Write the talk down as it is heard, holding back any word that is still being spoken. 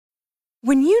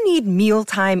When you need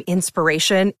mealtime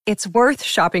inspiration, it's worth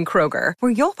shopping Kroger,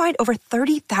 where you'll find over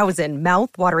 30,000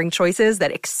 mouth-watering choices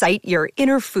that excite your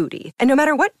inner foodie. And no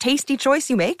matter what tasty choice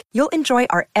you make, you'll enjoy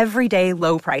our everyday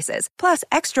low prices, plus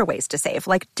extra ways to save,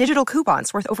 like digital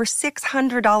coupons worth over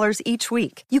 $600 each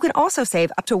week. You can also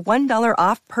save up to $1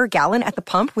 off per gallon at the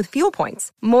pump with fuel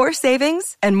points. More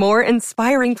savings and more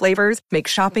inspiring flavors make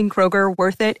shopping Kroger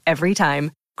worth it every time.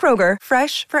 Kroger,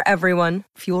 fresh for everyone.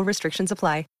 Fuel restrictions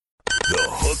apply. The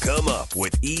Hook 'em Up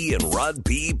with E and Rod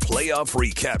B playoff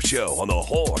recap show on the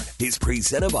Horn is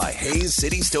presented by Hayes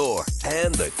City Store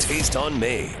and the Taste on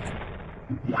Main.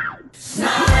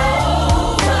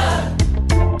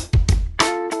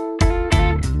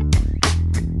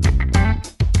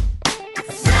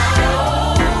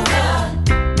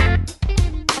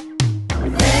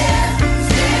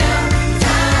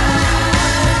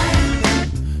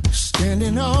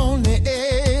 Standing on the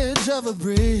edge of a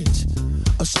bridge.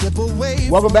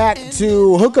 Welcome back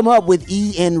to Hook 'em Up with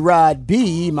E and Rod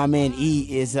B. My man E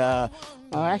is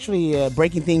actually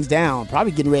breaking things down,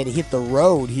 probably getting ready to hit the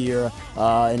road here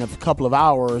in a couple of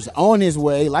hours, on his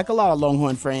way, like a lot of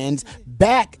Longhorn friends,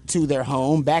 back to their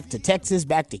home, back to Texas,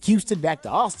 back to Houston, back to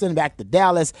Austin, back to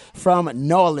Dallas, from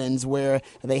New Orleans, where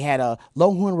they had a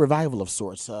Longhorn revival of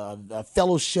sorts, a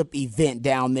fellowship event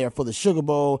down there for the Sugar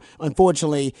Bowl.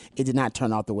 Unfortunately, it did not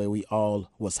turn out the way we all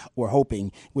were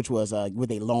hoping, which was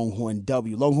with a Longhorn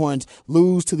W. Longhorns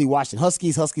lose to the Washington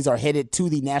Huskies. Huskies are headed to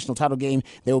the national title game.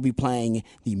 They will be playing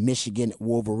the Michigan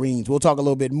Wolverines. We'll talk a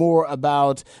little bit more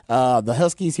about the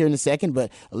Huskies here in a second,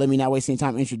 but let me not waste any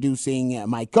time introducing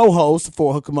my co-host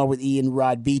for Hook 'em Up with Ian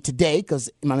Rod B today, because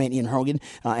my man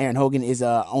Aaron Hogan is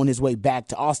on his way back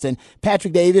to Austin.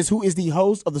 Patrick Davis, who is the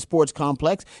host of the Sports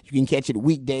Complex. You can catch it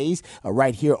weekdays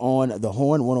right here on the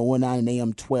Horn, 1019 and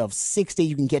AM 1260.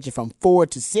 You can catch it from 4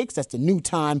 to 6. That's the new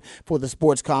time for the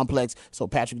Sports Complex. So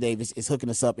Patrick Davis is hooking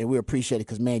us up, and we appreciate it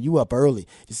because, man, you up early.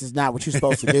 This is not what you're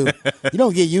supposed to do. You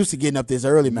don't get used to getting up this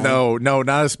early, man. No,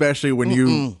 not especially when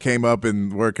you came up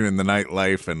and working in the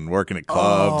nightlife and working at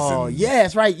clubs. Oh, yeah,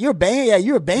 that's right. You're a band. Yeah,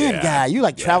 you're a band guy. You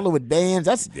like traveling with bands.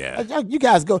 You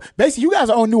guys go. Basically, you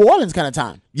guys are on New Orleans kind of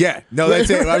time. Yeah, no, that's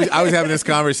it. I was having this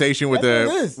conversation with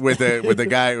the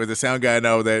guy, with the sound guy I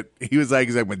know, that he's like,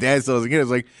 my dad still doesn't get it.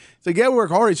 It's like, yeah, we work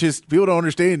hard. It's just people don't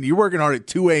understand. You're working hard at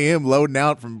 2 a.m. loading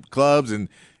out from clubs and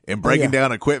breaking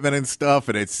down equipment and stuff.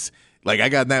 And it's like, I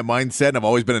got in that mindset, and I've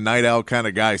always been a night owl kind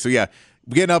of guy. So yeah,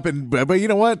 getting up but you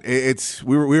know what?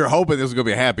 We were hoping this was gonna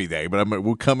be a happy day, but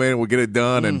we'll come in and we'll get it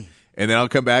done and then I'll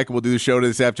come back and we'll do the show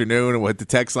this afternoon, and we'll hit the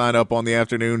text line up on the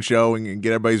afternoon show and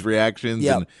get everybody's reactions.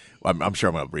 Yep. And I'm sure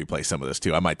I'm going to replay some of this,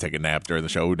 too. I might take a nap during the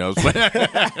show. Who knows?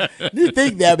 You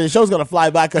think that, but the show's going to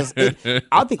fly by because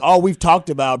I think all we've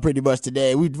talked about pretty much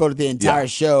today, we devoted the entire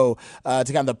show to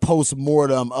kind of the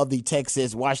post-mortem of the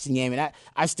Texas-Washington game. And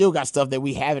I still got stuff that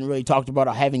we haven't really talked about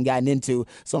or haven't gotten into.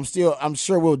 So I'm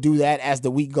sure we'll do that as the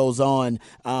week goes on.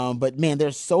 But, man,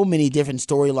 there's so many different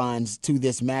storylines to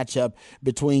this matchup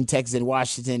between Texas and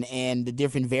Washington, and the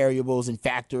different variables and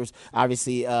factors,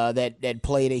 obviously, that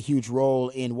played a huge role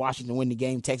in Washington winning the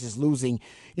game, Texas losing.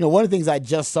 You know, one of the things I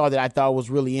just saw that I thought was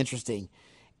really interesting,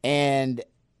 and,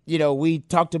 you know, we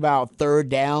talked about third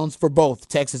downs for both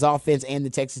Texas offense and the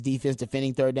Texas defense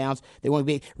defending third downs. They want to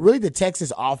be really the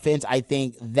Texas offense. I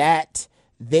think that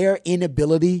their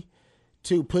inability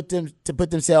to put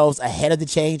themselves ahead of the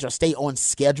change or stay on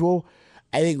schedule,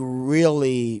 I think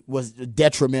really was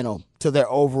detrimental to their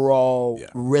overall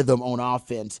rhythm on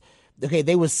offense. Okay,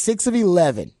 they were 6 of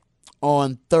 11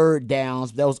 on third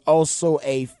downs. That was also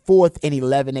a 4th and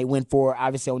 11 they went for,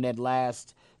 obviously, on that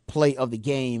last play of the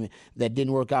game that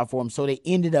didn't work out for them. So they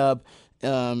ended up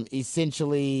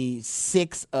essentially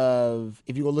 6 of,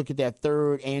 if you go look at that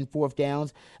third and fourth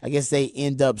downs, I guess they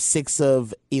end up 6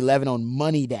 of 11 on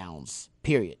money downs,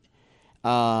 period.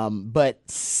 But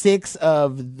 6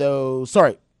 of those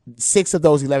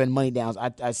 11 money downs,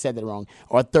 I said that wrong,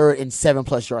 are third and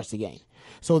 7+ yards to gain.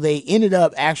 So they ended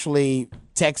up actually,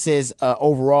 Texas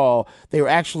overall, they were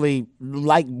actually,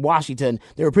 like Washington,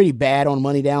 they were pretty bad on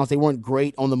money downs. They weren't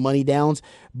great on the money downs,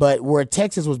 but where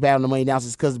Texas was bad on the money downs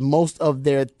is because most of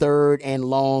their third and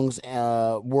longs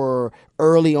were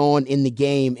early on in the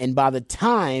game, and by the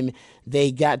time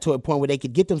they got to a point where they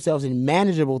could get themselves in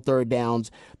manageable third downs,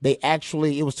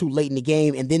 it was too late in the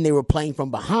game, and then they were playing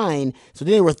from behind, so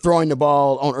then they were throwing the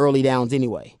ball on early downs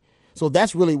anyway. So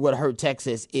that's really what hurt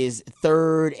Texas, is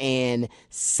third and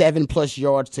 7+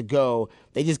 yards to go.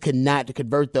 They just could not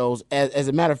convert those. As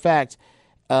a matter of fact,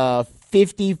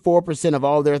 54% of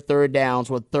all their third downs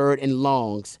were third and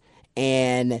longs,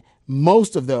 and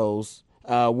most of those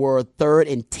were third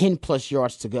and 10+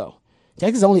 yards to go.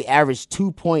 Texas only averaged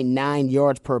 2.9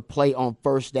 yards per play on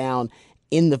first down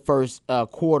in the first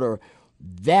quarter.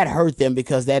 That hurt them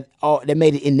because that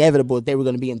made it inevitable that they were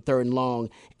going to be in third and long,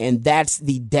 and that's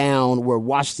the down where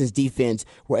Washington's defense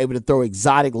were able to throw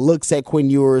exotic looks at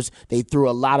Quinn Ewers. They threw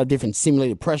a lot of different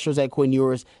simulated pressures at Quinn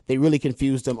Ewers. They really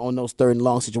confused them on those third and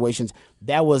long situations.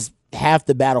 That was half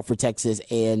the battle for Texas,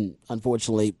 and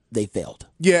unfortunately, they failed.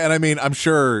 Yeah, and I mean, I'm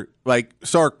sure, like,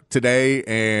 Sark today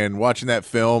and watching that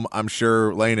film, I'm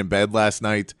sure laying in bed last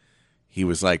night, he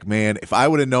was like, man, if I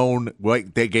would have known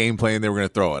what that game plan they were going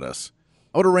to throw at us,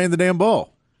 I would have ran the damn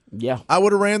ball. Yeah. I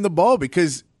would have ran the ball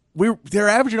because they're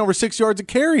averaging over 6 yards a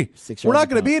carry. We're not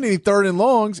going to be in any third and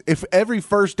longs if every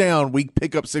first down we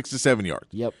pick up 6 to 7 yards.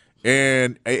 Yep.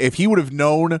 And if he would have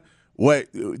known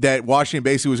that Washington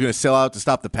basically was going to sell out to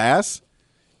stop the pass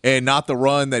and not the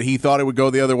run, that he thought it would go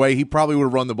the other way, he probably would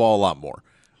have run the ball a lot more.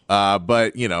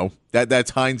 But, you know, that's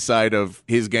hindsight of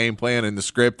his game plan and the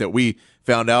script that we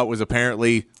found out was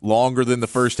apparently longer than the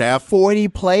first half. 40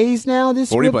 plays now this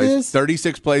 40 plays. is?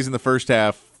 36 plays in the first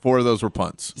half. 4 of those were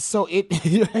punts. So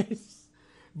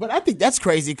but I think that's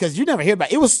crazy because you never hear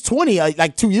about it. It was 20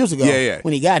 like 2 years ago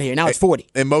when he got here. Now it's 40.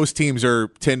 And most teams are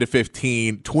 10 to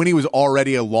 15. 20 was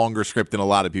already a longer script than a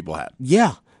lot of people had.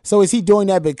 Yeah. So is he doing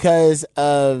that because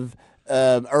of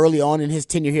early on in his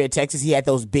tenure here at Texas, he had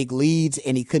those big leads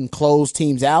and he couldn't close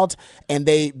teams out? And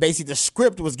they basically, the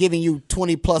script was giving you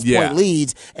 20-plus point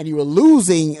leads, and you were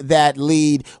losing that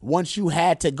lead once you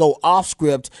had to go off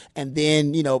script and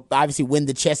then, you know, obviously win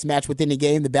the chess match within the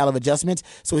game, the battle of adjustments.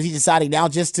 So is he deciding now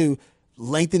just to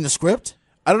lengthen the script?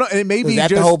 I don't know. It may be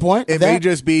just the whole point. It may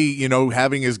just be, you know,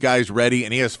 having his guys ready,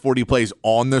 and he has 40 plays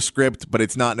on the script, but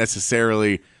it's not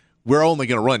necessarily we're only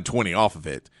going to run 20 off of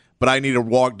it. But I need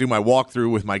to do my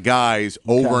walkthrough with my guys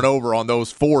over and over on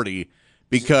those 40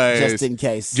 because just in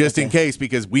case,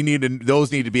 because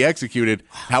those need to be executed.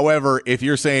 However, if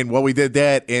you're saying, well, we did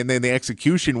that, and then the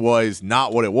execution was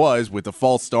not what it was with the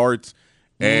false starts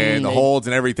and the holds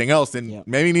and everything else, then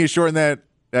maybe you need to shorten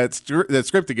that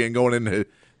script again going into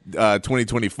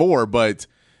 2024. But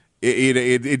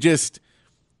it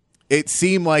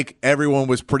seemed like everyone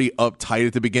was pretty uptight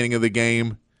at the beginning of the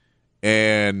game,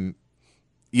 and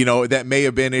you know, that may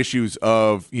have been issues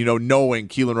of, you know, knowing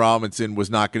Keelan Robinson was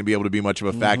not going to be able to be much of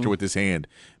a factor with his hand.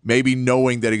 Maybe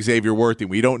knowing that Xavier Worthy,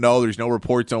 we don't know, there's no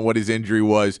reports on what his injury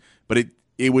was, but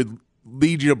it would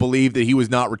lead you to believe that he was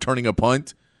not returning a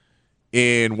punt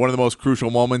in one of the most crucial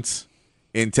moments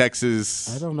in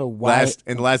Texas. I don't know why.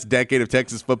 In the last decade of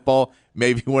Texas football,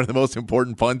 maybe one of the most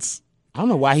important punts. I don't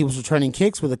know why he was returning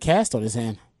kicks with a cast on his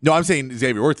hand. No, I'm saying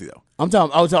Xavier Worthy, though. I'm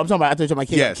talking about. I thought you were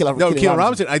talking about Keelan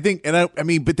Robinson. I think, and I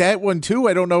mean, but that one too.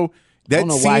 I don't know.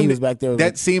 Why he was back there.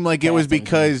 That seemed like it was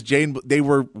because they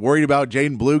were worried about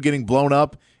Jaden Blue getting blown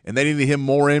up, and they needed him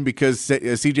more in because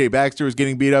C.J. Baxter was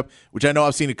getting beat up. Which I know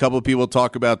I've seen a couple of people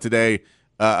talk about today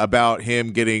about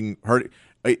him getting hurt.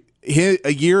 An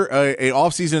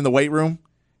offseason in the weight room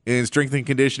in strength and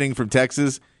conditioning from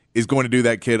Texas is going to do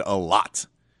that kid a lot.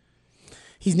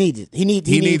 He needs it. He needs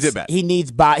it back. He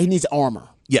needs armor.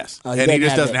 Yes, and he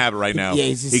just doesn't have it right now.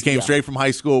 He came straight from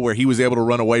high school where he was able to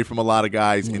run away from a lot of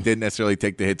guys and didn't necessarily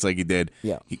take the hits like he did.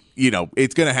 Yeah,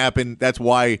 it's going to happen. That's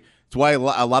why a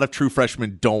lot of true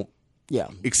freshmen don't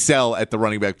excel at the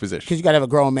running back position. Because you got to have a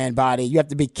grown man body. You have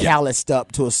to be calloused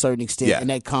up to a certain extent, and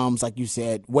that comes, like you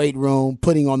said, weight room,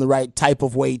 putting on the right type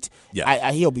of weight.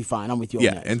 Yeah, he'll be fine. I'm with you on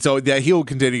that. Yeah, and so he'll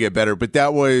continue to get better. But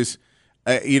that was,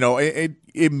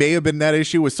 it may have been that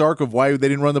issue with Sark of why they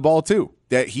didn't run the ball too.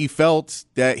 That he felt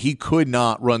that he could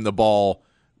not run the ball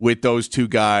with those two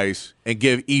guys and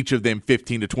give each of them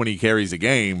 15 to 20 carries a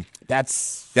game. On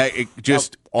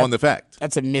the fact.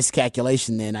 That's a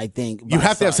miscalculation then, I think. You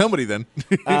have to have somebody then.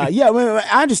 I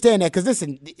understand that because,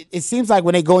 listen, it seems like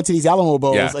when they go into these Alamo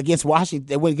Bowls against Washington,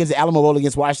 they went against the Alamo Bowl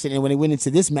against Washington, and when they went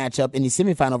into this matchup in the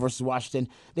semifinal versus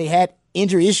Washington, they had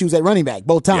injury issues at running back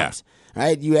both times. Yeah.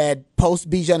 Right, you had post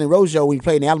Bijan and Rojo when you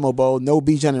played in the Alamo Bowl, no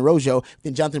Bijan and Rojo.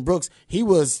 Then Jonathan Brooks, he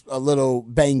was a little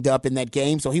banged up in that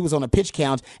game, so he was on a pitch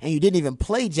count, and you didn't even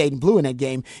play Jaden Blue in that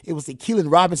game. It was the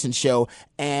Keelan Robinson show,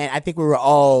 and I think we were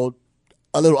all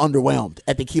a little underwhelmed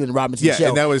at the Keelan Robinson show. Yeah,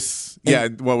 and that was,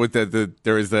 what with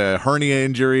there was the hernia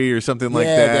injury or something like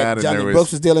that. And Jonathan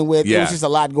Brooks was dealing with. Yeah. It was just a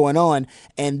lot going on.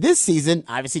 And this season,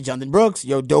 obviously, Jonathan Brooks,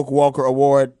 your Doak Walker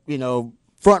Award,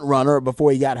 front runner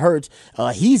before he got hurt.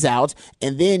 He's out.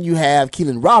 And then you have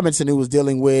Keelan Robinson, who was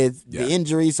dealing with the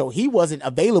injury, so he wasn't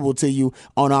available to you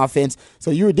on offense. So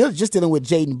you were just dealing with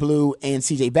Jaden Blue and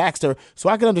C.J. Baxter. So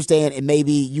I can understand, and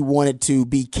maybe you wanted to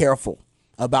be careful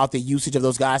about the usage of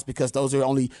those guys because those are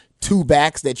only two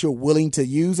backs that you're willing to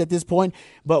use at this point.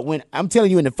 But when I'm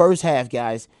telling you in the first half,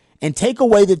 guys, and take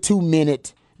away the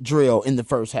 2-minute drill in the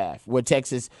first half where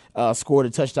Texas scored a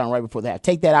touchdown right before the half.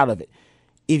 Take that out of it.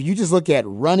 If you just look at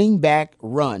running back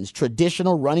runs,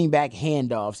 traditional running back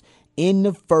handoffs in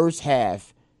the first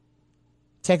half,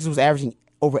 Texas was averaging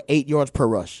over 8 yards per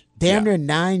rush. Damn near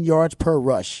 9 yards per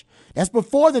rush. That's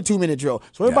before the 2-minute drill.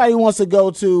 So everybody wants to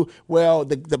go to, well,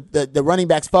 the running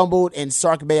backs fumbled and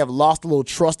Sark may have lost a little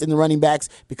trust in the running backs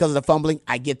because of the fumbling.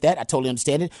 I get that. I totally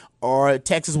understand it. Or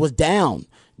Texas was down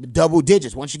double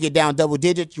digits. Once you get down double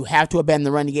digits, you have to abandon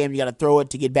the running game. You got to throw it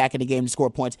to get back in the game to score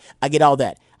points. I get all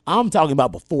that. I'm talking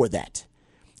about before that.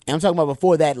 And I'm talking about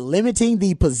before that, limiting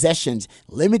the possessions,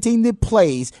 limiting the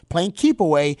plays, playing keep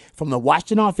away from the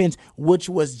Washington offense, which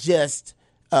was just,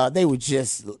 they were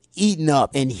just eating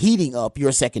up and heating up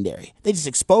your secondary. They just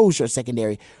exposed your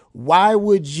secondary. Why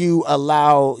would you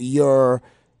allow your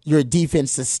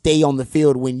defense to stay on the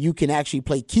field when you can actually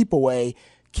play keep away,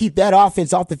 keep that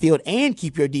offense off the field and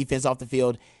keep your defense off the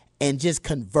field and just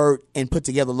convert and put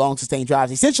together long, sustained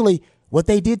drives? Essentially, what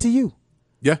they did to you.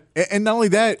 Yeah, and not only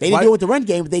that. They didn't do it with the run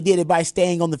game, but they did it by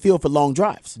staying on the field for long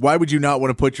drives. Why would you not want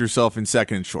to put yourself in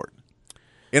second and short?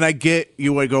 And I get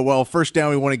you would go, well, first down,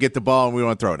 we want to get the ball and we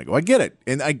want to throw it. And I go, I get it.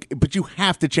 But you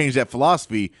have to change that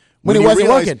philosophy when it wasn't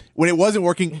working. When it wasn't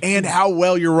working and how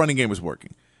well your running game was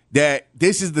working. That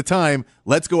this is the time,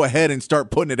 let's go ahead and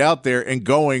start putting it out there and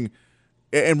going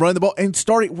and run the ball and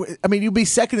starting. I mean, you'd be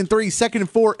 2nd and 3, 2nd and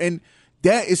 4, and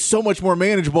that is so much more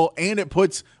manageable, and it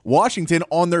puts Washington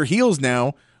on their heels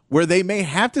now where they may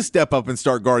have to step up and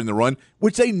start guarding the run,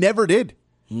 which they never did.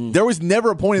 There was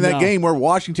never a point in that game where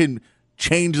Washington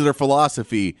changed their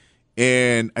philosophy,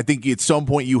 and I think at some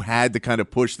point you had to kind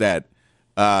of push that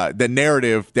the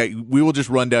narrative that we will just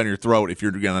run down your throat if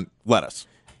you're going to let us.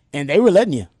 And they were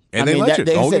letting you. And they let you.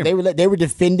 They were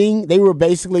defending. They were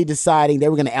basically deciding they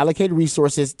were going to allocate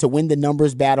resources to win the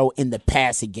numbers battle in the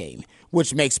passing game,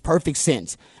 which makes perfect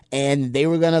sense. And they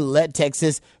were going to let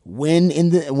Texas win in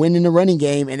the running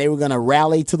game, and they were going to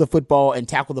rally to the football and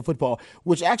tackle the football,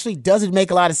 which actually doesn't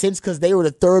make a lot of sense because they were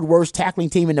the third worst tackling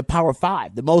team in the Power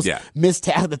 5,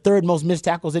 the third most missed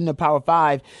tackles in the Power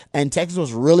 5, and Texas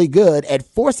was really good at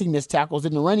forcing missed tackles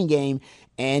in the running game,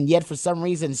 and yet for some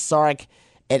reason Sark.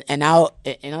 And I'll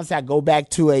go back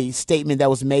to a statement that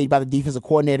was made by the defensive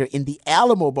coordinator in the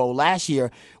Alamo Bowl last year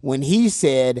when he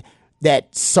said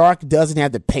that Sark doesn't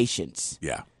have the patience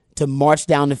to march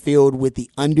down the field with the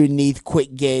underneath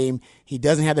quick game. He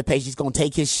doesn't have the patience. He's going to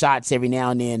take his shots every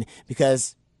now and then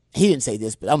because he didn't say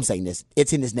this, but I'm saying this.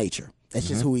 It's in his nature. That's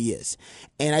just who he is.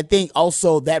 And I think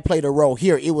also that played a role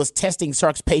here. It was testing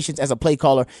Sark's patience as a play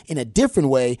caller in a different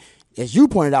way. As you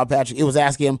pointed out, Patrick, it was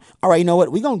asking him, all right, you know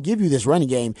what? We're going to give you this running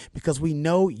game because we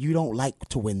know you don't like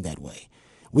to win that way.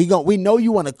 We know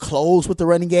you want to close with the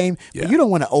running game, but you don't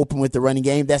want to open with the running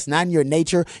game. That's not in your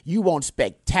nature. You want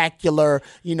spectacular,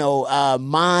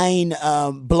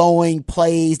 mind-blowing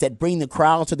plays that bring the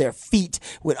crowd to their feet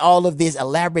with all of this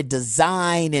elaborate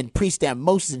design and pre-snap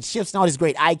motions and shifts and all this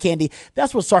great eye candy.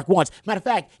 That's what Sark wants. Matter of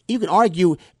fact, you can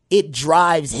argue it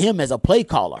drives him as a play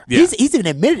caller. Yeah. He's even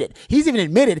admitted it. He's even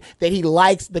admitted that he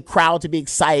likes the crowd to be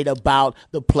excited about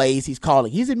the plays he's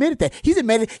calling. He's admitted that. He's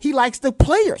admitted he likes the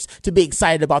players to be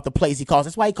excited about the plays he calls.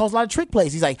 That's why he calls a lot of trick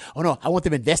plays. He's like, oh no, I want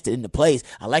them invested in the plays.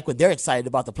 I like when they're excited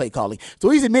about the play calling.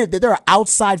 So he's admitted that there are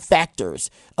outside factors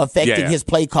affecting his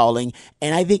play calling.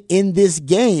 And I think in this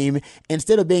game,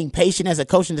 instead of being patient as a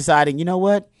coach and deciding, you know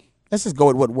what, let's just go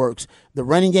with what works. The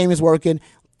running game is working.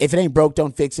 If it ain't broke,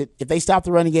 don't fix it. If they stop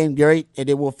the running game, great, and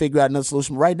then we'll figure out another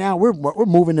solution. Right now, we're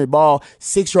moving the ball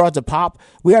 6 yards a pop.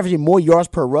 We're averaging more yards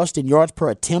per rush than yards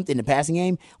per attempt in the passing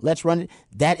game. Let's run it.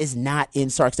 That is not in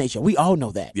Sark's nature. We all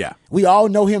know that. Yeah. We all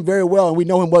know him very well, and we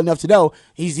know him well enough to know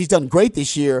he's done great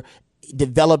this year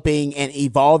developing and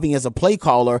evolving as a play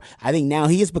caller. I think now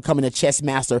he is becoming a chess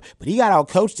master, but he got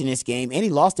out-coached in this game, and he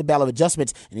lost the battle of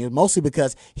adjustments, and it was mostly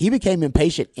because he became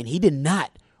impatient, and he did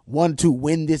not want to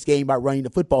win this game by running the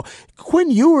football.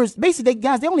 Quinn Ewers, basically,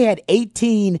 they only had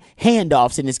 18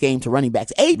 handoffs in this game to running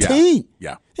backs. 18!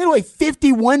 Yeah. They had like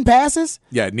 51 passes?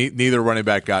 Yeah, neither running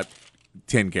back got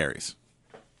 10 carries.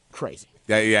 Crazy.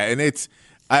 Yeah, and it's,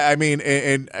 I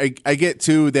get,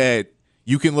 too, that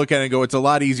you can look at it and go, it's a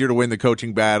lot easier to win the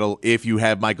coaching battle if you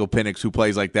have Michael Penix who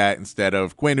plays like that instead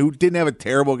of Quinn, who didn't have a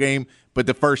terrible game, but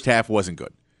the first half wasn't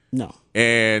good. No.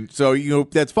 And so,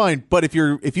 that's fine. But if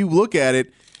you look at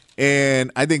it,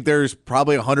 and I think there's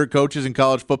probably 100 coaches in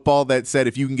college football that said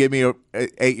if you can give me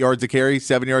 8 yards a carry,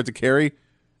 7 yards a carry,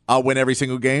 I'll win every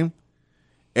single game.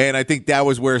 And I think that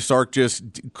was where Sark just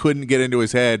couldn't get into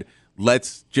his head.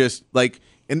 Let's just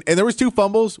and there was 2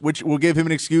 fumbles, which will give him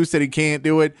an excuse that he can't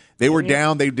do it. They were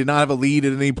down. They did not have a lead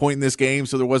at any point in this game,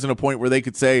 so there wasn't a point where they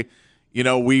could say,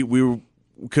 we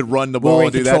could run the ball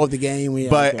and do that. The game.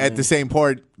 But at the same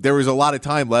part, there was a lot of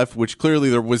time left, which clearly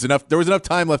there was enough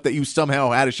time left that you somehow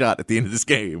had a shot at the end of this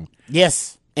game.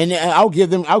 Yes. And I'll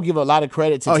give a lot of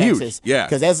credit to Texas. Huge. Yeah.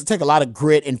 Because that's take a lot of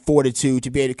grit and fortitude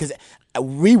to be able to, because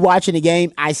rewatching the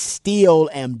game, I still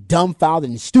am dumbfounded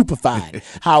and stupefied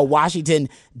how Washington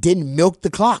didn't milk the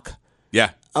clock. Yeah.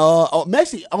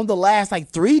 Actually, on the last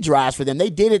 3 drives for them, they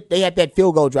did it. They had that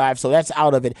field goal drive, so that's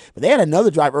out of it. But they had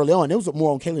another drive early on. It was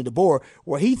more on Kalen DeBoer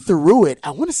where he threw it,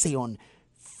 I want to say on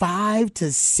 5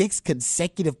 to 6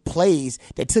 consecutive plays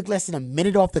that took less than a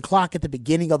minute off the clock at the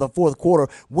beginning of the fourth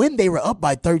quarter when they were up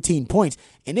by 13 points.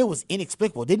 And it was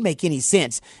inexplicable. It didn't make any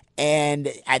sense.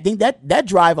 And I think that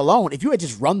drive alone, if you had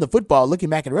just run the football, looking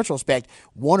back in retrospect,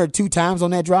 1 or 2 times on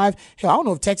that drive, hell, I don't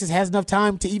know if Texas has enough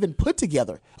time to even put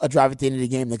together a drive at the end of the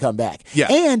game to come back. Yeah.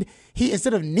 And he,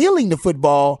 instead of kneeling the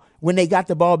football when they got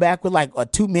the ball back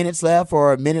with 2 minutes left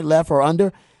or a minute left or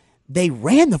under, they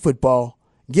ran the football,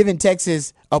 giving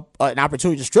Texas an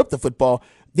opportunity to strip the football.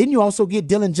 Then you also get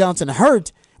Dylan Johnson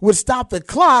hurt, would stop the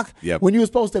clock when you were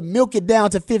supposed to milk it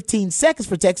down to 15 seconds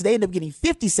for Texas. They ended up getting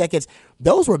 50 seconds.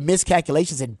 Those were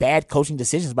miscalculations and bad coaching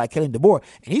decisions by Kalen DeBoer.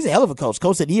 And he's a hell of a coach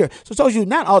of the year. So it shows you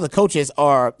not all the coaches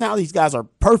not all these guys are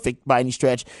perfect by any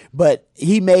stretch, but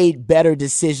he made better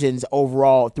decisions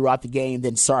overall throughout the game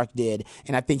than Sark did.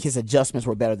 And I think his adjustments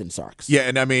were better than Sark's. Yeah,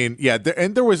 and I mean,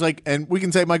 there was and we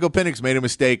can say Michael Penix made a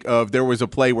mistake there was a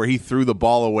play where he threw the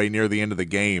ball away near the end of the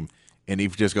game. And he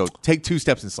just go, take 2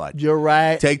 steps and slide. You're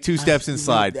right. Take 2 steps and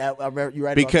slide. You're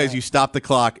right because you stopped the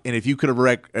clock, and if you could have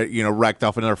wrecked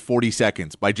off another 40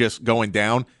 seconds by just going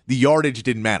down, the yardage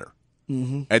didn't matter.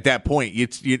 Mm-hmm. At that point, you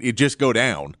just go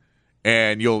down,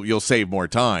 and you'll save more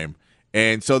time.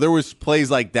 And so there was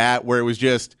plays like that where it was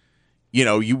just,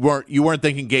 you weren't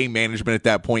thinking game management at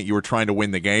that point. You were trying to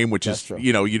win the game, which that's is true.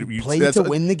 You play to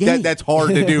win the game. That's hard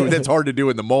to do. That's hard to do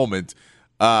in the moment.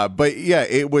 But yeah,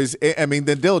 it was. I mean,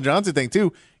 the Dylan Johnson thing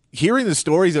too. Hearing the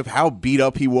stories of how beat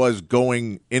up he was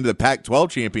going into the Pac-12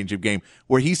 championship game,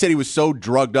 where he said he was so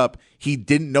drugged up he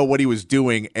didn't know what he was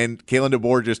doing, and Kalen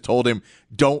DeBoer just told him,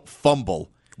 "Don't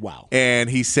fumble." Wow. And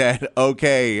he said,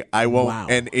 "Okay, I won't." Wow.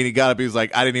 And he got up. He was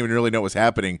like, "I didn't even really know what was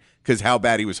happening because how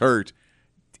bad he was hurt,"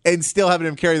 and still having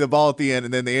him carry the ball at the end,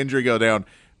 and then the injury go down.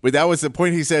 But that was the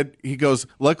point. He said, he goes,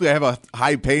 luckily I have a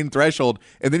high pain threshold.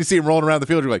 And then you see him rolling around the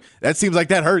field. You're like, that seems like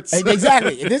that hurts.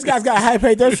 Exactly. If this guy's got a high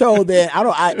pain threshold, then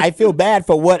I feel bad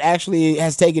for what actually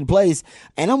has taken place.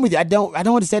 And I'm with you. I don't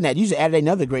understand that. You just added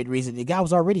another great reason. The guy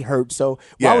was already hurt. So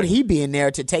why would he be in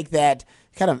there to take that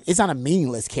kind of, it's not a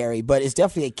meaningless carry, but it's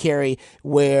definitely a carry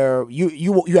where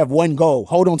you have one goal.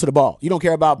 Hold on to the ball. You don't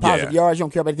care about positive yards. You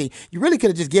don't care about anything. You really could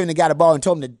have just given the guy the ball and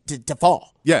told him to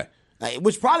fall. Yeah.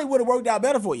 Which probably would have worked out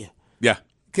better for you. Yeah.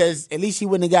 Because at least he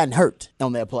wouldn't have gotten hurt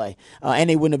on that play. And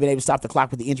they wouldn't have been able to stop the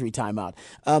clock with the injury timeout.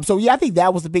 I think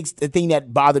that was the thing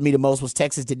that bothered me the most was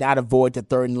Texas did not avoid the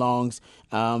 3rd and longs.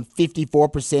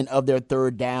 54% of their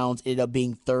 3rd downs ended up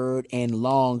being 3rd and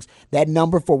longs. That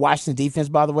number for Washington's defense,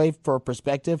 by the way, for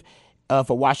perspective,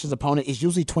 for Washington's opponent is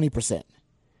usually 20%.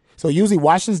 So usually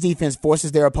Washington's defense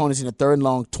forces their opponents in the 3rd and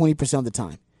long 20% of the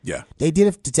time. Yeah. They did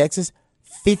it to Texas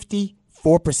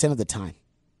 54% of the time.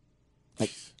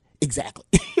 Exactly.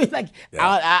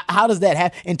 How does that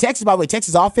happen? And Texas, by the way,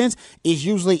 Texas offense is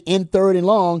usually in 3rd and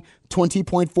long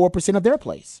 20.4% of their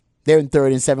plays. They're in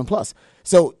 3rd and 7+.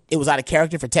 So it was out of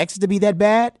character for Texas to be that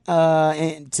bad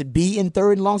and to be in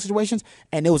 3rd and long situations.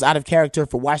 And it was out of character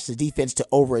for Washington's defense to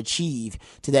overachieve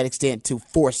to that extent to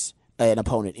force an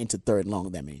opponent into 3rd and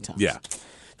long that many times. Yeah.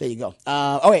 There you go.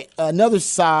 Another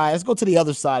side. Let's go to the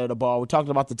other side of the ball. We're talking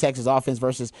about the Texas offense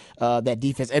versus that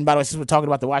defense. And by the way, since we're talking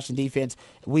about the Washington defense,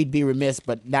 we'd be remiss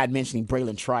but not mentioning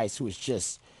Braylon Trice, who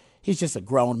is he's just a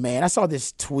grown man. I saw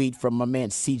this tweet from my man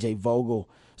CJ Vogel,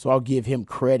 so I'll give him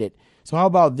credit. So how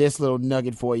about this little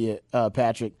nugget for you,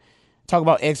 Patrick? Talk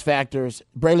about X factors.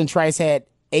 Braylon Trice had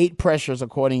 8 pressures,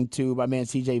 according to my man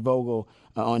CJ Vogel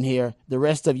on here. The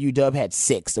rest of UW had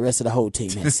 6. The rest of the whole team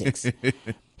had 6.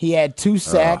 He had 2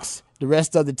 sacks. The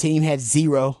rest of the team had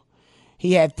 0.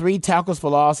 He had 3 tackles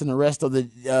for loss, and the rest of the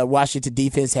Washington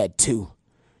defense had 2.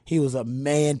 He was a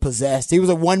man possessed. He was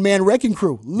a one-man wrecking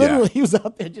crew. Literally, He was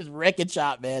out there just wrecking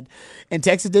shop, man. And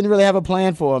Texas didn't really have a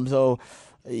plan for him. So,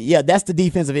 that's the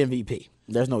defensive MVP.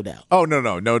 There's no doubt. Oh,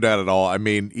 no doubt at all. I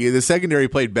mean, the secondary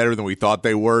played better than we thought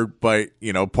they were, but,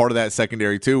 part of that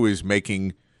secondary, too, is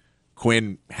making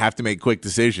Quinn have to make quick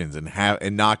decisions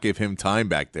and not give him time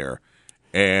back there.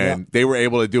 And they were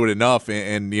able to do it enough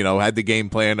and had the game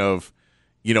plan of,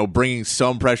 bringing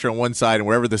some pressure on one side and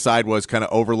wherever the side was, kind of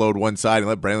overload one side and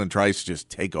let Braylon Trice just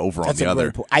take over on the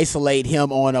other. Isolate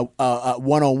him on a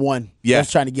one-on-one. Yeah.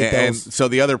 Just trying to get those. And so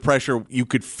the other pressure, you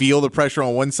could feel the pressure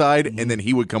on one side, and then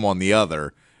he would come on the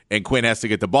other. And Quinn has to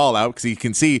get the ball out because he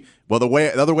can see, well, the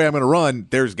other way I'm going to run,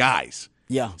 there's guys.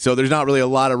 Yeah. So there's not really a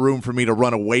lot of room for me to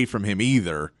run away from him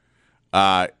either.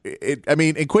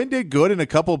 And Quinn did good in a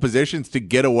couple of positions to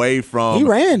get away from. He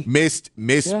ran. Missed,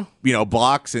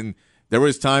 blocks, and there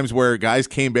was times where guys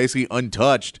came basically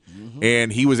untouched,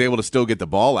 and he was able to still get the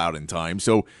ball out in time.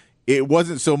 So it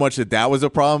wasn't so much that was a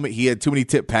problem. He had too many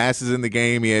tip passes in the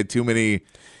game. He had too many.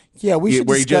 Yeah,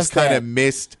 where he just kind of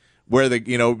missed where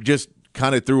just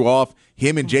kind of threw off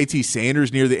him and JT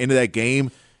Sanders near the end of that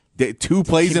game. 2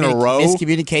 plays in a row,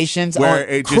 miscommunications, where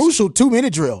it crucial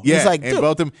 2-minute drill. Yeah, it's like, and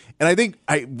both of them. And I think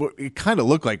it kind of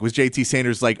looked like was JT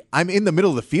Sanders like, I'm in the middle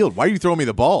of the field. Why are you throwing me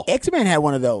the ball? X-Man had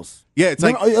one of those. Yeah, it's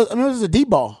it was a deep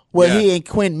ball where he and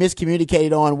Quinn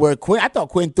miscommunicated on where I thought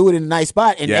Quinn threw it in a nice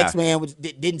spot, and X-Man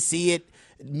didn't see it,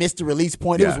 missed the release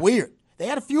point. It was weird. They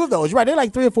had a few of those. You're right. They had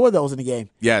like 3 or 4 of those in the game.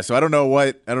 Yeah, so I don't know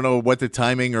what the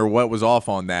timing or what was off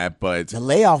on that, but the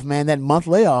layoff, man, that month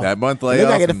layoff. It looked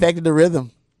like it affected the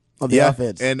rhythm of the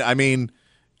offense. And I mean,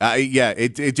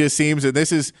 it just seems that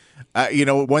this is,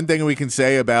 one thing we can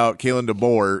say about Kalen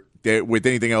DeBoer with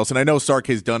anything else, and I know Sark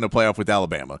has done a playoff with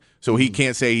Alabama, so he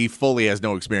can't say he fully has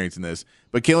no experience in this,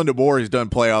 but Kalen DeBoer has done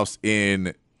playoffs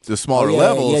in the smaller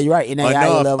levels. Yeah, you're right. In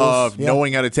enough levels, of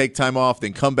knowing how to take time off,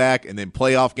 then come back, and then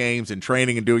playoff games and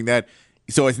training and doing that.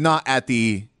 So it's not at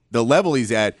the level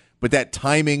he's at, but that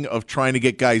timing of trying to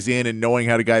get guys in and knowing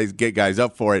how to get guys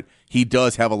up for it, he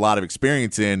does have a lot of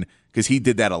experience in because he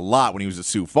did that a lot when he was at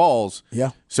Sioux Falls.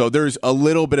 Yeah. So there's a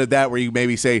little bit of that where you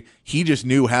maybe say he just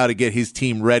knew how to get his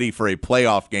team ready for a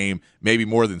playoff game, maybe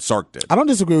more than Sark did. I don't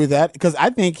disagree with that because I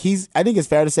think it's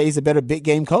fair to say he's a better big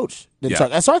game coach than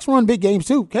Sark. And Sark's won big games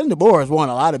too. Kevin DeBoer has won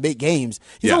a lot of big games.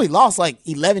 He's only lost like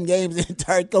 11 games in his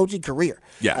entire coaching career.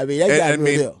 Yeah. I mean, that guy's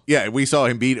real deal. Yeah, we saw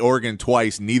him beat Oregon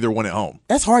twice, neither one at home.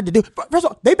 That's hard to do. First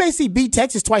of all, they basically beat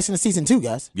Texas twice in the season too,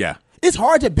 guys. Yeah. It's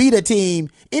hard to beat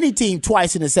any team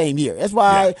twice in the same year. That's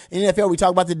why in the NFL we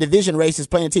talk about the division races,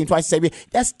 playing a team twice in the same year.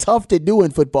 That's tough to do in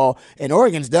football, and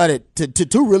Oregon's done it to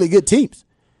 2 really good teams.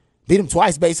 Beat them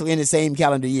twice basically in the same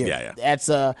calendar year. Yeah. That's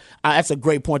a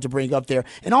great point to bring up there.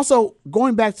 And also,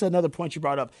 going back to another point you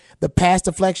brought up, the pass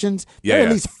deflections. There are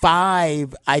at least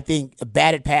 5, I think,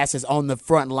 batted passes on the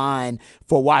front line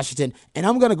for Washington. And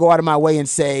I'm going to go out of my way and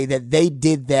say that they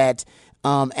did that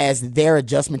as their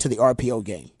adjustment to the RPO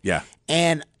game. Yeah.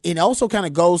 And it also kind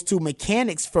of goes to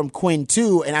mechanics from Quinn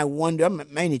too, and I wonder, I'm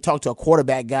mainly talk to a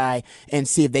quarterback guy and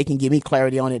see if they can give me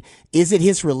clarity on it. Is it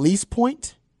his release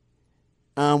point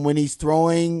when he's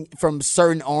throwing from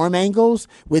certain arm angles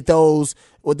with those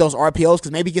RPOs?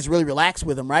 Because maybe he gets really relaxed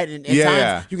with them, right? And at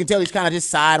times you can tell he's kind of just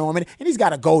side arming, and he's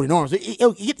got a golden arm. So he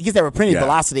gets that repentant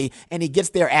velocity, and he gets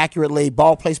there accurately,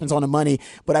 ball placements on the money.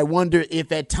 But I wonder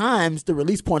if at times the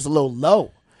release point's a little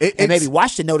low. And maybe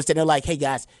Washington noticed it. They're like, hey,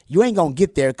 guys, you ain't going to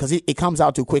get there because it comes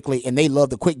out too quickly. And they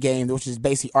love the quick game, which is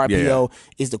basically RPO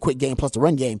is the quick game plus the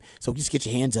run game. So just get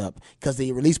your hands up because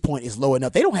the release point is low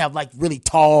enough. They don't have, like, really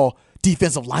tall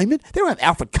defensive linemen. They don't have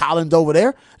Alfred Collins over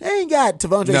there. They ain't got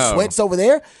Tavondre Sweats over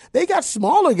there. They got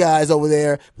smaller guys over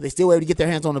there, but they still able to get their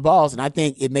hands on the balls. And I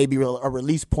think it may be a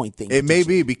release point thing. It may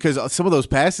be because some of those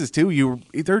passes, too,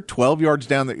 they're 12 yards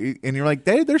down there, and you're like,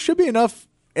 there should be enough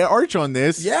arch on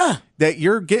this, that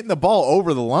you're getting the ball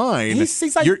over the line.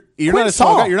 He's like you're not a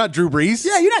small guy. You're not Drew Brees.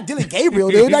 Yeah, you're not Dylan Gabriel,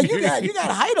 dude. Like you got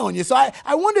height on you. So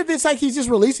I wonder if it's like he's just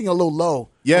releasing a little low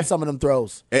on some of them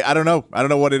throws. I don't know. I don't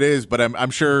know what it is, but I'm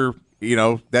sure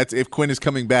that's if Quinn is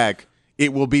coming back,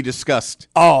 it will be discussed.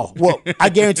 Oh, well, I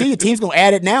guarantee you, team's going to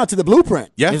add it now to the blueprint.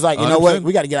 Yeah, it's like, you know what?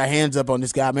 We got to get our hands up on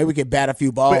this guy. Maybe we can bat a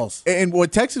few balls. And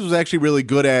what Texas was actually really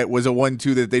good at was a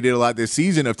 1-2 that they did a lot this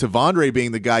season of Tavondre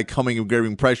being the guy coming and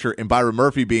giving pressure and Byron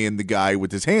Murphy being the guy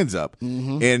with his hands up.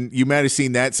 Mm-hmm. And you might have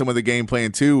seen that some of the game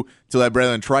plan, too, to let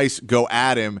Braylon Trice go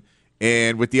at him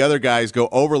and with the other guys go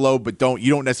overload, but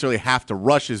you don't necessarily have to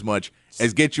rush as much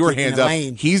as get your hands up.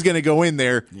 Lane. He's going to go in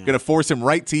there, going to force him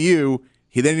right to you.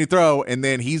 Then you throw, and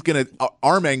then he's going to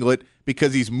arm angle it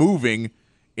because he's moving.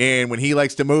 And when he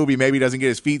likes to move, he maybe doesn't get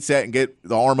his feet set and get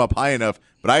the arm up high enough.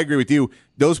 But I agree with you.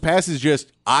 Those passes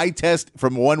eye test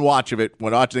from one watch of it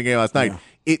when watching the game last night.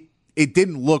 It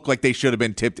didn't look like they should have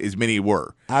been tipped as many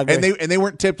were. I agree. And they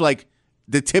weren't tipped like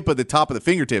the tip of the top of the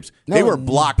fingertips. They were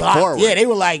blocked forward. Yeah, they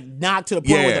were like knocked to the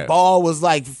point where the ball was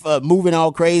like moving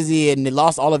all crazy and it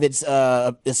lost all of its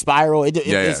spiral.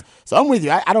 So I'm with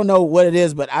you. I don't know what it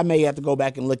is, but I may have to go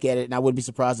back and look at it, and I wouldn't be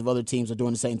surprised if other teams are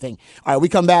doing the same thing. All right, we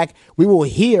come back. We will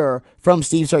hear from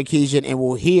Steve Sarkisian, and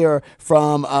we'll hear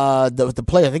from the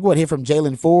players. I think we'll hear from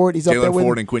Jaylen Ford. He's up there with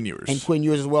Ford and Quinn Ewers. And Quinn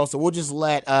Ewers as well. So we'll just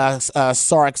let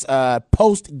Sark's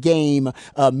post-game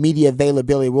media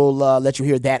availability. We'll let you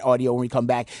hear that audio when we come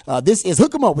back. This is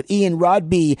Hook 'em Up with Ian Rod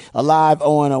B, live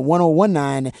on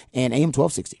 1019 and AM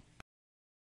 1260.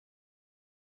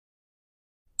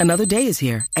 Another day is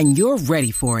here, and you're ready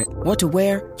for it. What to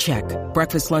wear? Check.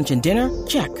 Breakfast, lunch, and dinner?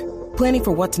 Check. Planning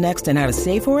for what's next and how to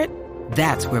save for it?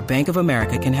 That's where Bank of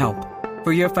America can help.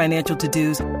 For your financial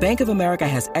to-dos, Bank of America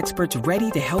has experts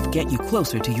ready to help get you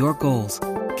closer to your goals.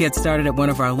 Get started at one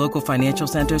of our local financial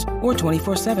centers or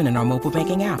 24/7 in our mobile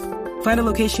banking app. Find a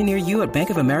location near you at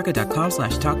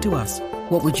bankofamerica.com/talktous.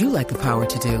 What would you like the power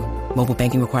to do? Mobile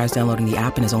banking requires downloading the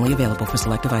app and is only available for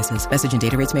select devices. Message and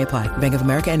data rates may apply. Bank of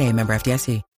America NA, member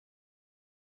FDIC.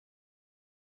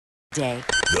 The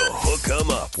Hook 'em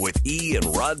Up with E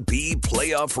and Rod B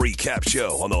playoff recap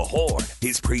show on the Horn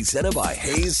is presented by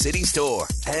Hayes City Store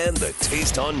and the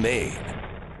Taste on Main.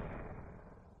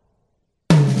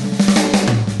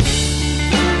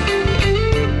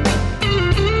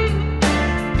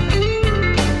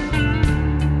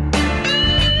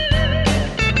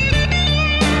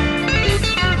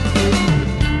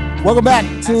 Welcome back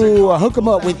to Hook 'em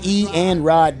Up with E and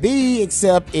Rod B,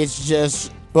 except it's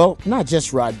just, well, not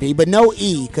just Rod B, but no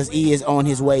E, because E is on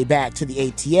his way back to the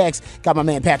ATX. Got my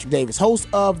man Patrick Davis, host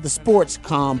of the Sports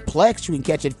Complex. You can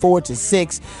catch it 4 to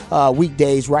 6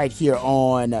 weekdays right here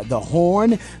on the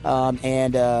Horn.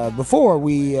 And before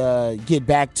we get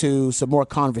back to some more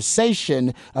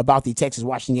conversation about the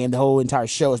Texas-Washington game, the whole entire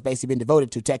show has basically been devoted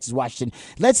to Texas-Washington.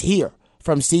 Let's hear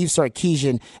from Steve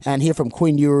Sarkisian and hear from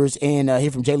Quinn Ewers and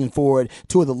hear from Jaylen Ford,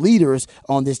 two of the leaders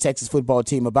on this Texas football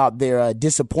team, about their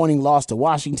disappointing loss to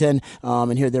Washington,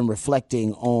 and hear them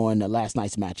reflecting on last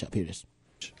night's matchup. Here it is.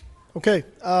 Okay.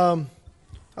 I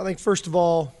think first of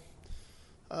all,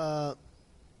 I'll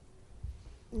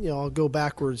go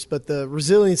backwards, but the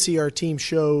resiliency our team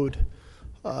showed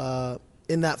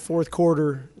in that fourth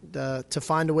quarter to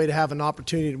find a way to have an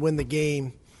opportunity to win the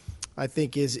game, I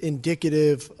think is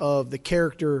indicative of the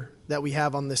character that we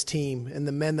have on this team and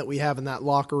the men that we have in that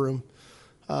locker room.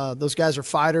 Those guys are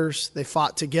fighters. They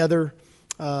fought together.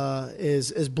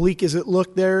 As bleak as it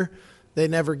looked there, they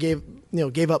never gave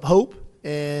up hope,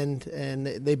 and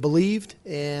they believed.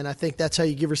 And I think that's how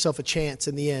you give yourself a chance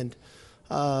in the end.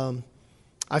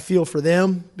 I feel for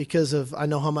them because I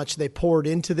know how much they poured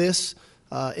into this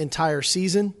entire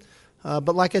season.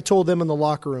 But like I told them in the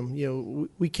locker room,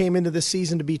 we came into this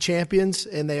season to be champions,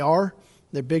 and they are.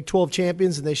 They're Big 12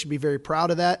 champions, and they should be very proud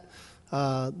of that.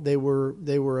 They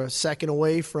were a second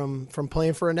away from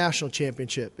playing for a national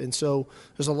championship, and so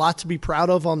there's a lot to be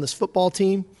proud of on this football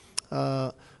team.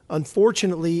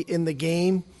 Unfortunately, in the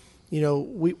game,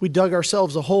 we dug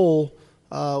ourselves a hole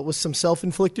with some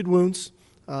self-inflicted wounds.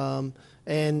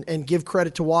 And give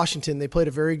credit to Washington. They played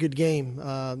a very good game.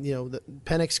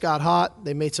 Penix got hot.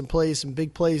 They made some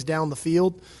big plays down the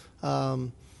field.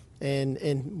 And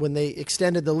when they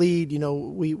extended the lead,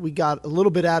 we got a little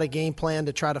bit out of game plan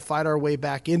to try to fight our way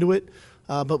back into it.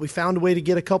 But we found a way to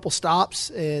get a couple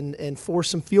stops and force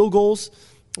some field goals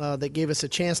that gave us a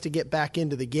chance to get back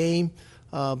into the game.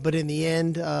 But in the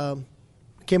end,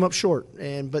 came up short.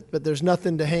 But there's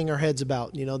nothing to hang our heads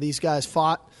about. These guys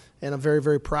fought. And I'm very,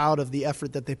 very proud of the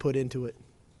effort that they put into it.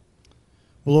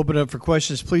 We'll open it up for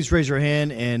questions. Please raise your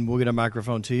hand, and we'll get a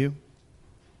microphone to you.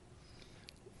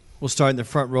 We'll start in the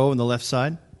front row on the left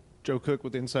side. Joe Cook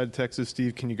with Inside Texas.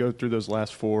 Steve, can you go through those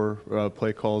last four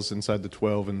play calls inside the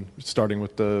 12 and starting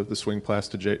with the swing pass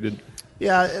to Jay?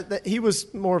 Yeah, he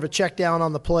was more of a check down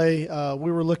on the play.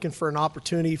 We were looking for an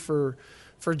opportunity for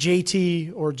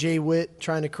JT or Jay Witt,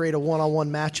 trying to create a one-on-one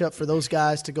matchup for those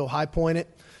guys to go high point it.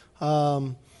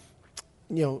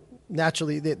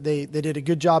 Naturally they did a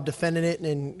good job defending it,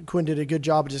 and Quinn did a good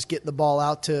job of just getting the ball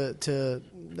out to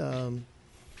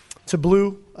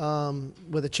Blue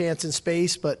with a chance in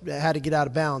space, but had to get out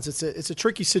of bounds. It's a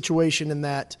tricky situation in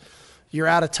that you're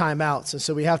out of timeouts, and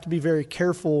so we have to be very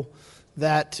careful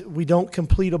that we don't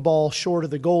complete a ball short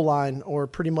of the goal line, or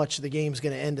pretty much the game's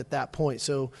going to end at that point.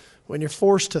 So when you're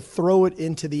forced to throw it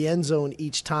into the end zone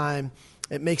each time,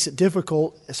 it makes it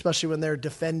difficult, especially when they're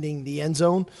defending the end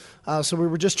zone. So we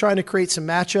were just trying to create some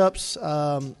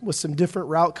matchups with some different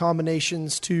route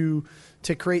combinations to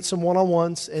create some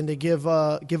one-on-ones and to give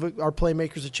our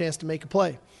playmakers a chance to make a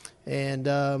play. And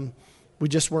we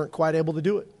just weren't quite able to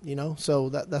do it, So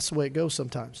that's the way it goes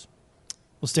sometimes.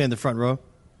 We'll stay in the front row.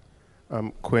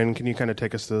 Quinn, can you kind of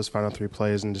take us to those final 3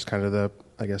 plays and just kind of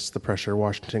the pressure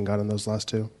Washington got in those last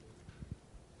 2?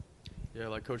 Yeah,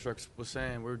 like Coach Ruck was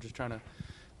saying, we're just trying to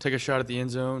take a shot at the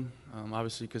end zone,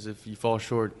 obviously, because if you fall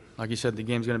short, like you said, the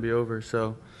game's going to be over.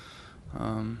 So,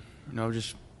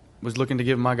 just was looking to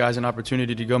give my guys an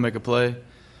opportunity to go make a play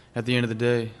at the end of the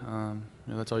day.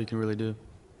 That's all you can really do.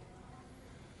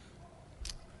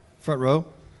 Front row.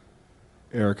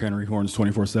 Eric Henry, Horns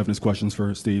 24/7. His questions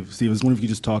for Steve. Steve, I was wondering if you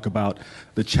could just talk about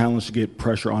the challenge to get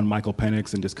pressure on Michael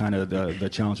Penix and just kind of the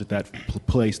challenge that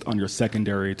placed on your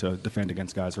secondary to defend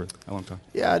against guys for a long time.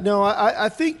 Yeah, no, I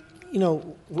think,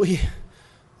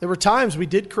 there were times we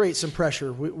did create some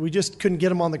pressure. We just couldn't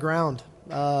get him on the ground,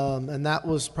 and that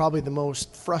was probably the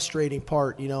most frustrating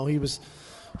part. He was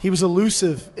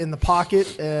elusive in the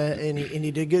pocket, and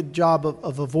he did a good job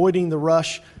of avoiding the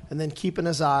rush and then keeping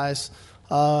his eyes.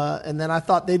 And then I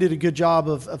thought they did a good job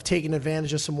of taking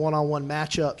advantage of some one-on-one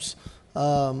matchups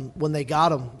when they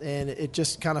got him. And it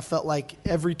just kind of felt like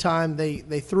every time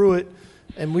they threw it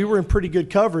and we were in pretty good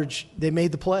coverage, they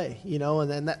made the play, and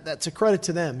then that's a credit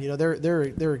to them.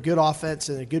 They're a good offense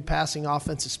and a good passing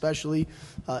offense especially.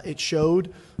 It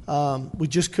showed. We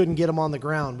just couldn't get them on the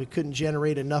ground. We couldn't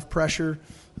generate enough pressure.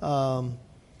 I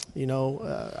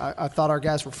thought our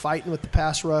guys were fighting with the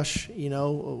pass rush.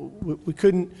 We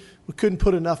couldn't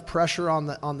put enough pressure on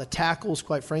the tackles,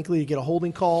 quite frankly, to get a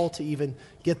holding call to even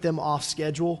get them off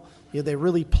schedule. They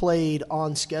really played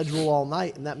on schedule all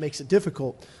night, and that makes it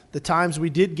difficult. The times we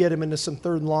did get them into some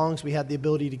 3rd and longs, we had the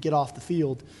ability to get off the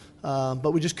field,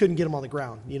 but we just couldn't get them on the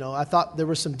ground. I thought there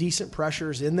were some decent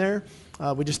pressures in there.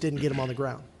 We just didn't get them on the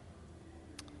ground.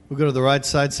 We'll go to the right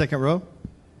side, second row.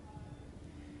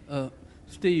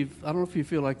 Steve, I don't know if you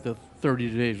feel like the 30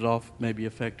 days off maybe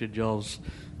affected y'all's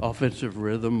offensive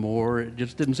rhythm more. It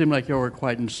just didn't seem like y'all were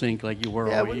quite in sync like you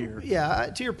were all year. Yeah,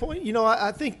 to your point,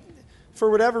 I think for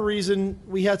whatever reason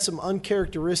we had some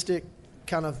uncharacteristic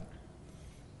kind of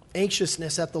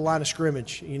anxiousness at the line of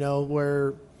scrimmage,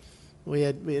 where we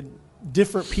had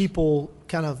different people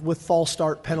kind of with false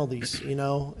start penalties,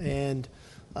 and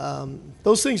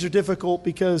those things are difficult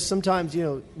because sometimes,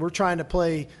 we're trying to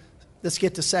play – let's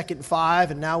get to 2nd and 5,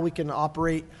 and now we can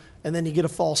operate, and then you get a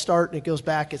false start, and it goes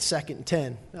back at 2nd and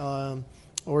 10.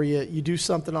 Or you do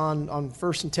something on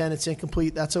 1st and 10, it's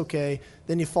incomplete, that's okay.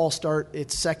 Then you false start,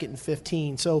 it's 2nd and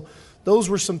 15. So those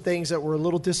were some things that were a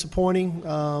little disappointing.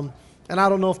 And I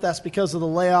don't know if that's because of the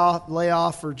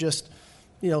layoff or just,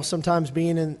 sometimes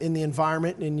being in the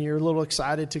environment and you're a little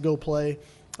excited to go play.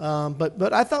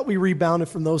 But I thought we rebounded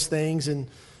from those things, and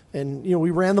we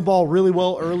ran the ball really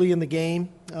well early in the game.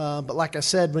 But like I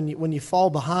said, when you fall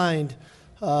behind,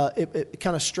 it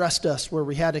kind of stressed us where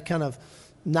we had to kind of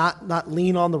not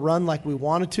lean on the run like we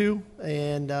wanted to.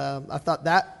 And I thought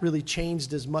that really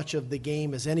changed as much of the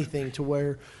game as anything, to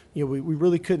where we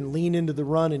really couldn't lean into the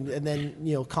run and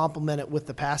then complement it with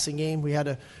the passing game. We had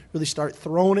to really start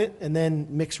throwing it and then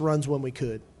mix runs when we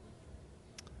could.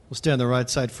 We'll stay on the right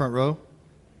side, front row.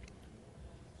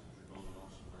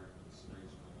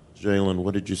 Jalen,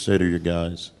 what did you say to your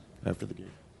guys after the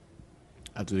game?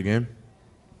 After the game?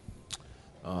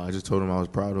 I just told them I was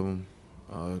proud of them.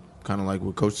 Kind of like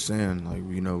what Coach is saying.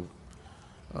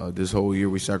 This whole year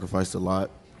we sacrificed a lot,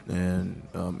 and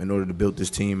in order to build this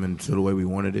team into the way we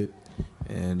wanted it.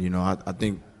 And, I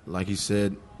think, like he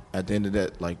said, at the end of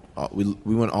that,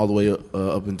 we went all the way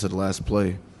up into the last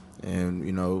play. And,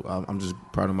 I'm just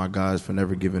proud of my guys for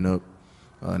never giving up.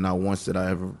 Not once did I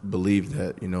ever believe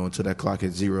that, until that clock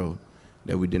hit 0,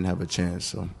 that we didn't have a chance.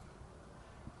 So. All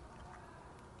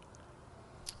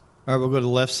right, we'll go to the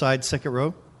left side, second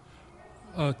row.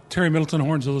 Terry Middleton,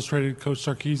 Horns Illustrated, Coach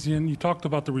Sarkisian. You talked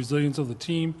about the resilience of the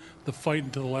team, the fight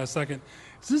until the last second.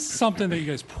 Is this something that you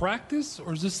guys practice,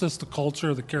 or is this just the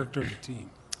culture or the character of the team?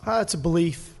 It's a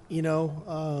belief, we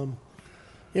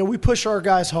push our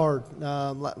guys hard.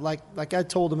 Like I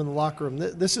told them in the locker room,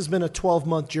 this has been a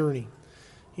 12-month journey.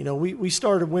 We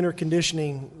started winter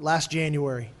conditioning last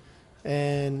January,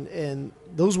 and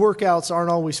those workouts aren't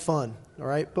always fun, all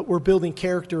right? But we're building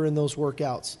character in those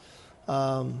workouts.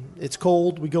 It's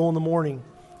cold. We go in the morning.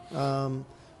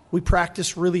 We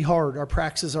practice really hard. Our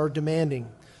practices are demanding.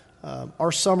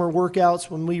 Our summer workouts,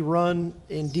 when we run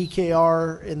in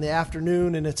DKR in the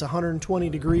afternoon and it's 120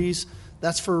 degrees,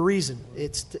 that's for a reason.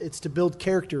 It's to build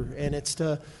character, and it's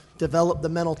to develop the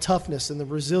mental toughness and the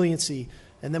resiliency.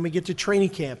 And then we get to training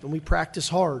camp and we practice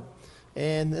hard.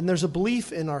 And there's a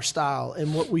belief in our style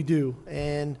and what we do.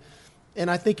 And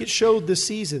I think it showed this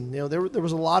season. There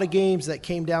was a lot of games that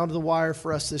came down to the wire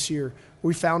for us this year.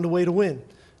 We found a way to win.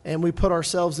 and we put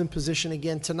ourselves in position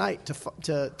again tonight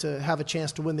to have a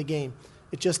chance to win the game.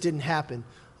 It just didn't happen.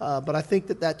 But I think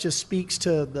that just speaks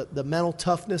to the mental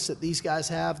toughness that these guys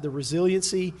have, the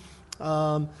resiliency,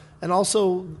 and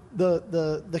also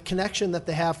the connection that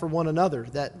they have for one another.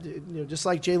 That, just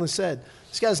like Jalen said,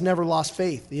 these guys never lost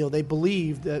faith. They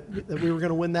believed that we were going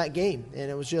to win that game, and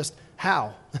it was just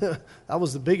how. That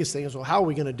was the biggest thing. Well, how are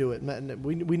we going to do it? And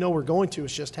we know we're going to.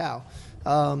 It's just how.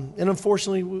 And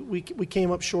unfortunately, we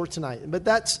came up short tonight. But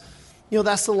that's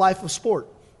the life of sport.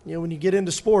 When you get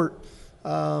into sport,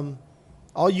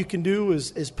 all you can do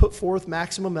is put forth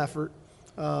maximum effort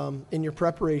in your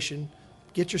preparation,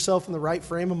 get yourself in the right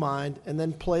frame of mind, and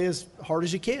then play as hard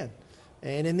as you can.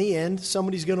 And in the end,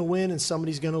 somebody's going to win and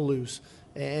somebody's going to lose.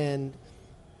 And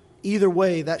either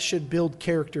way, that should build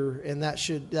character, and that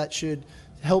should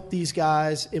help these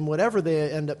guys in whatever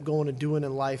they end up going and doing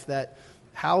in life, that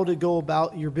how to go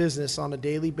about your business on a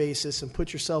daily basis and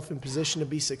put yourself in position to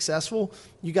be successful.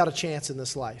 You got a chance in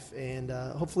this life, and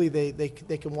hopefully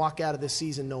they can walk out of this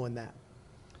season knowing that.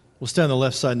 We'll stay on the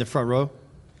left side in the front row.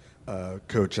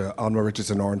 Coach, Alma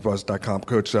Richardson, OrangeBuzz.com.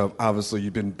 Coach, obviously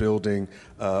you've been building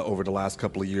over the last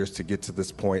couple of years to get to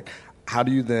this point. How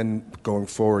do you then, going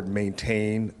forward,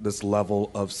 maintain this level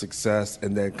of success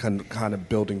and then kind of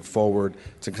building forward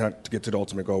to get to the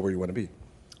ultimate goal where you want to be?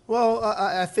 Well,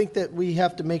 I think that we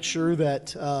have to make sure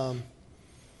that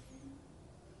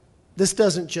this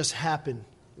doesn't just happen,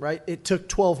 right? It took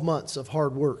 12 months of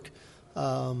hard work.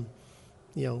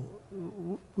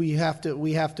 We have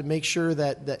to make sure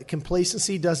that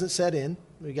complacency doesn't set in.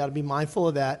 We got to be mindful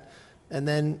of that. And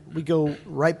then we go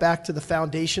right back to the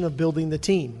foundation of building the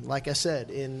team, like I said,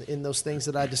 in those things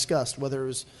that I discussed, whether it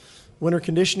was winter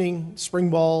conditioning, spring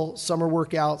ball, summer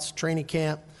workouts, training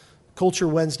camp, Culture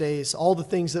Wednesdays, all the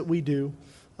things that we do,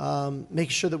 making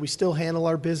sure that we still handle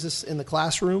our business in the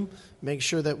classroom, making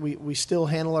sure that we still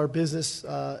handle our business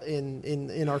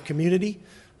in our community,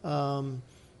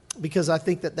 because I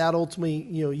think that ultimately,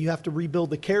 you have to rebuild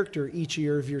the character each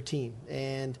year of your team.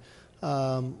 And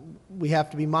we have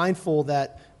to be mindful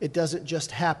that it doesn't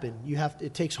just happen.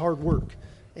 It takes hard work.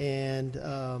 And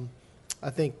I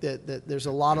think that there's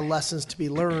a lot of lessons to be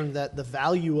learned, that the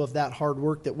value of that hard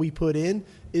work that we put in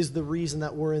is the reason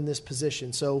that we're in this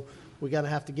position. So we're going to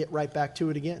have to get right back to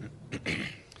it again.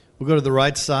 We'll go to the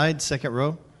right side, second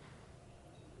row.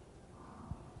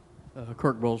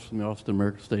 Kirk Bowles from the Austin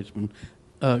American-Statesman.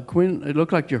 Quinn, it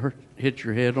looked like you hit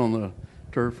your head on the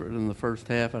turf in the first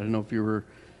half. I don't know if you were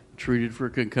treated for a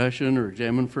concussion or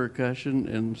examined for a concussion.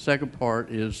 And the second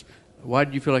part is, why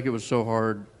did you feel like it was so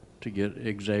hard to get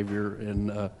Xavier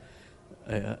and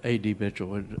A.D.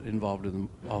 Mitchell involved in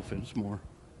the offense more?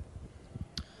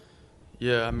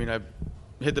 Yeah, I mean, I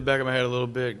hit the back of my head a little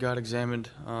bit, got examined,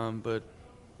 but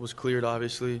was cleared,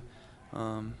 obviously.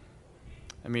 I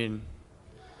mean,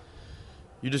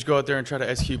 you just go out there and try to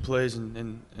execute plays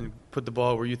and put the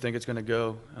ball where you think it's going to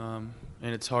go.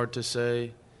 And it's hard to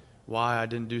say why I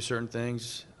didn't do certain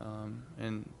things.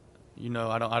 And,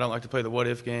 I don't like to play the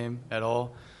what-if game at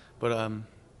all. But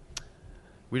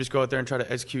we just go out there and try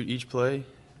to execute each play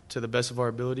to the best of our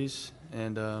abilities.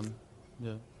 And,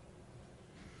 yeah.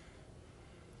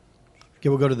 Okay,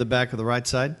 we'll go to the back of the right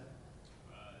side.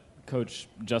 Coach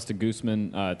Justin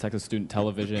Guzman, Texas Student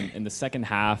Television. In the second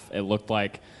half, it looked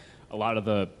like a lot of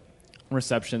the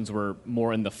receptions were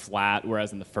more in the flat,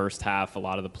 whereas in the first half, a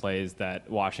lot of the plays that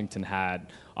Washington had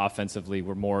offensively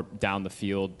were more down the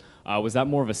field. Was that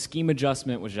more of a scheme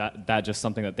adjustment? Was that just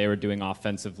something that they were doing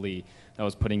offensively that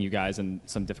was putting you guys in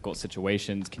some difficult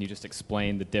situations? Can you just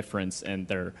explain the difference in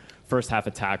their first half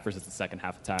attack versus the second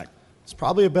half attack? It's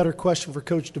probably a better question for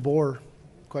Coach DeBoer,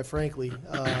 quite frankly.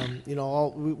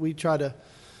 We try to,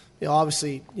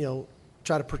 obviously,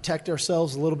 try to protect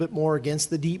ourselves a little bit more against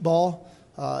the deep ball.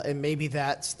 And maybe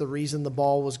that's the reason the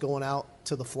ball was going out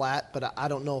to the flat, but I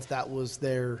don't know if that was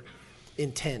their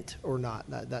intent or not.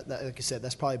 That, like I said,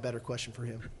 that's probably a better question for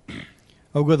him.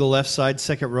 I'll go to the left side,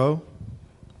 second row.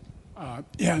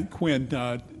 Quinn,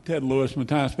 Ted Lewis,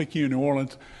 Matthias Picayune, New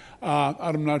Orleans.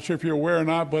 I'm not sure if you're aware or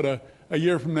not, but a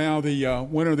year from now, the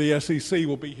winner of the SEC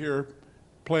will be here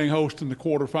playing host in the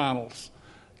quarterfinals.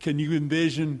 Can you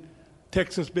envision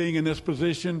Texas being in this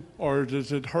position, or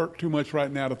does it hurt too much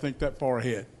right now to think that far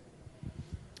ahead?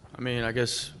 I mean, I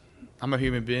guess I'm a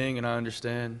human being and I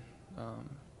understand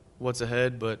what's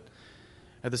ahead, but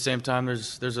at the same time,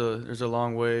 there's a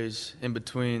long ways in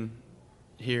between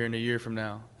here and a year from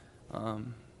now. A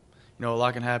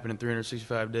lot can happen in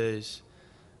 365 days.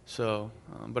 So,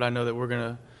 but I know that we're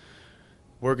gonna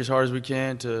work as hard as we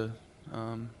can to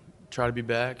try to be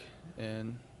back,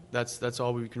 and that's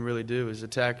all we can really do is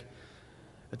attack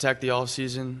attack the off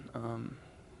season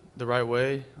the right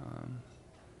way,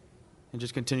 and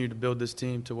just continue to build this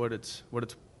team to what it's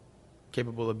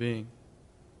capable of being.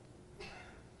 All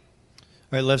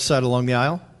right, left side along the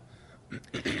aisle.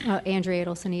 Andrea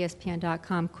Adelson,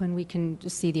 ESPN.com. Quinn, we can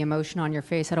just see the emotion on your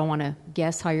face. I don't want to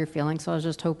guess how you're feeling, so I was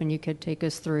just hoping you could take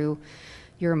us through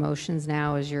your emotions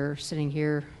now as you're sitting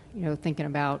here, thinking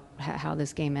about how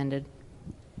this game ended.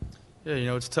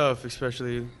 Yeah, it's tough,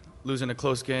 especially losing a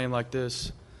close game like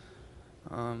this.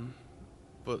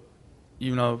 But,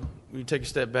 when you take a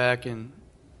step back and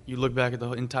you look back at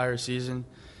the entire season,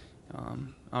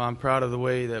 I'm proud of the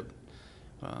way that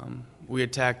we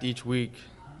attacked each week.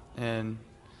 And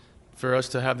for us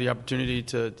to have the opportunity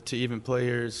to even play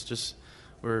here is just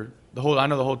I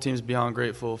know the whole team's beyond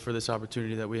grateful for this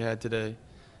opportunity that we had today.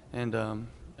 And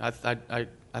I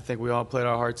think we all played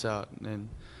our hearts out. And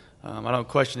I don't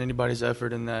question anybody's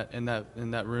effort in that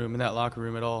room, in that locker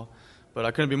room at all. But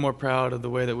I couldn't be more proud of the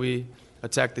way that we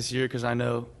attacked this year, because I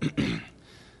know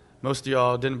most of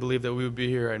y'all didn't believe that we would be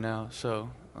here right now. So,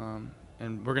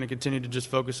 and we're going to continue to just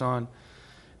focus on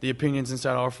the opinions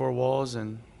inside our four walls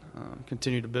and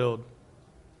continue to build.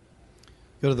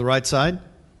 Go to the right side.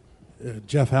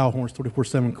 Jeff Howell, Horns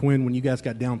 24/7. Quinn, when you guys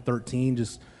got down 13,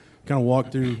 just kind of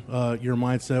walk through your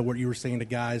mindset, what you were saying to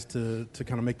guys to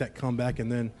kind of make that comeback,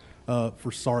 and then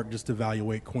for Sark, just to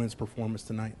evaluate Quinn's performance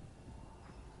tonight.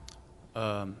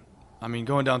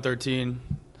 Going down 13,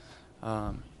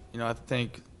 I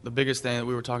think the biggest thing that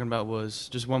we were talking about was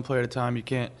just one play at a time. You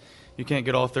can't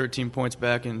get all 13 points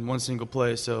back in one single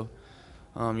play. So,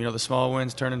 the small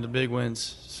wins turn into big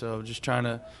wins. So just trying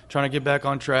to get back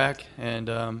on track, and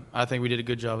I think we did a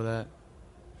good job of that.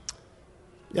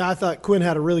 Yeah, I thought Quinn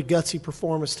had a really gutsy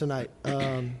performance tonight.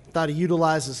 Thought he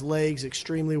utilized his legs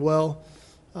extremely well.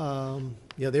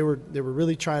 They were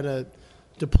really trying to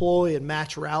deploy and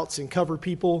match routes and cover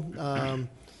people.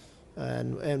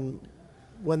 And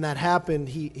when that happened,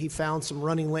 he found some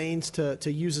running lanes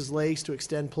to use his legs to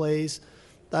extend plays.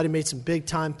 Thought he made some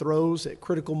big-time throws at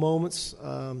critical moments,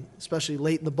 especially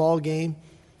late in the ball game.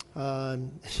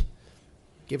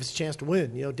 Gave us a chance to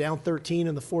win. Down 13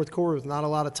 in the fourth quarter with not a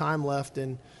lot of time left,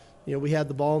 and we had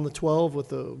the ball in the 12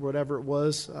 with whatever it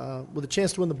was, with a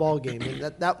chance to win the ball game. And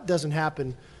that doesn't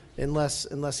happen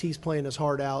unless he's playing his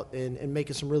heart out and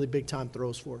making some really big-time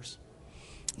throws for us.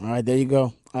 All right, there you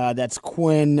go. That's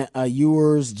Quinn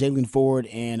Ewers, Jalen Ford,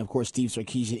 and, of course, Steve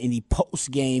Sarkisian in the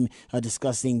post-game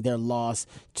discussing their loss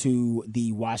to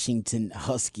the Washington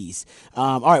Huskies.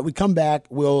 All right, we come back.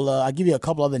 I'll give you a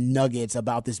couple other nuggets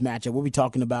about this matchup. We'll be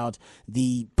talking about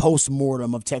the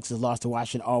post-mortem of Texas' loss to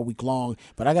Washington all week long,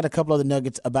 but I got a couple other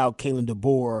nuggets about Kalen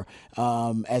DeBoer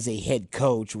as a head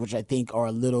coach, which I think are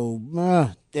a little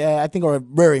I think are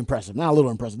very impressive. Not a little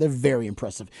impressive. They're very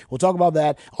impressive. We'll talk about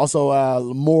that. Also,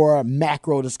 more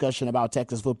macro discussion about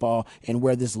Texas football and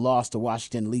where this loss to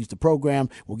Washington leaves the program.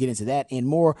 We'll get into that and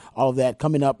more. All of that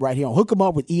coming up right here on Hook 'em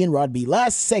Up with Ian Rodby.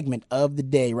 Last segment of the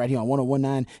day right here on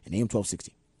 101.9 and AM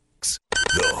 1260.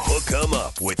 The Hook 'em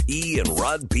Up with E and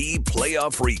Rod B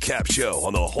playoff recap show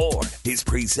on the Horn is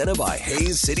presented by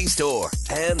Hayes City Store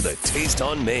and the Taste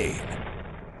on Main.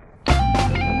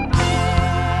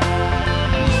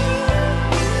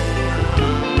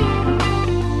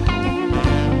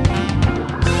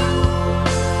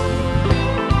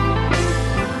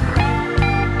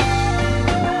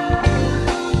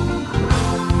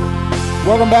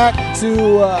 Welcome back to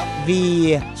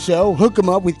the show, Hook 'em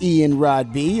Up with Ian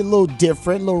Rod B. A little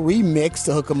different, a little remix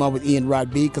to Hook 'em Up with Ian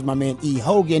Rod B, because my man E.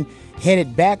 Hogan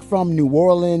headed back from New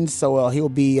Orleans, so he'll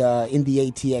be in the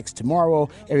ATX tomorrow.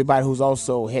 Everybody who's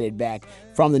also headed back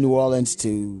from the New Orleans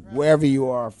to wherever you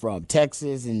are from,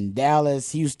 Texas and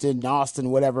Dallas, Houston, Austin,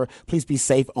 whatever, please be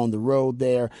safe on the road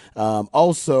there.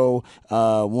 Also,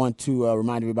 want to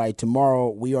remind everybody, tomorrow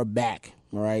we are back,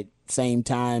 all right? Same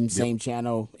time, same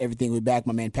channel, everything will be back.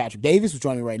 My man Patrick Davis, who's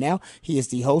joining me right now, he is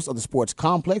the host of the Sports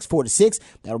Complex, 4 to 6.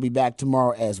 That'll be back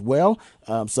tomorrow as well.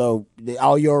 So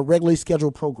all your regularly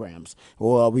scheduled programs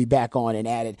will be back on and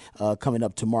added coming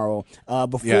up tomorrow.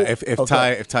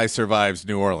 If Ty survives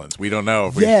New Orleans, we don't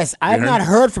know. Yes, I have not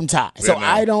heard from Ty, so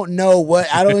I don't know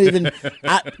what. I don't even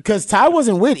because Ty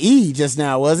wasn't with E just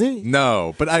now, was he?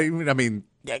 No, but I mean.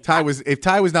 If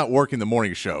Ty was not working the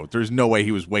morning show, there's no way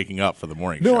he was waking up for the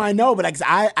morning show. No, I know, but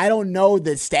I don't know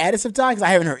the status of Ty because I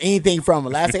haven't heard anything from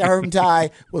him. Last thing I heard from Ty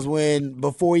was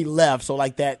before he left. So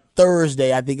like that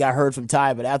Thursday, I think I heard from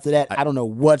Ty, but after that, I don't know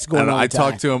what's going on. I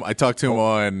talked to him. I talked to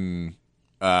him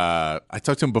I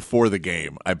talked to him before the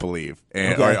game, I believe,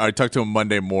 and I talked to him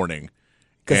Monday morning.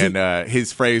 And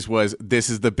his phrase was, "This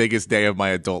is the biggest day of my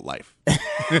adult life."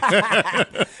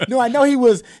 No, I know he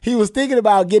was thinking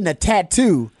about getting a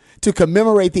tattoo to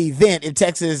commemorate the event if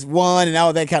Texas won and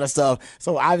all that kind of stuff.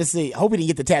 So obviously, hoping to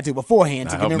get the tattoo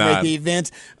beforehand to commemorate the event.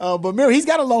 But remember, he's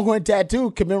got a Longhorn tattoo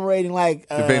commemorating like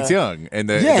Vince Young and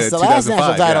the last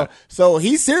national title. Yeah. So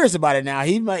he's serious about it now.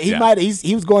 He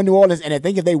was going to New Orleans, and I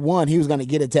think if they won, he was going to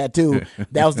get a tattoo.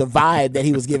 That was the vibe that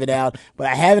he was giving out. But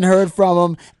I haven't heard from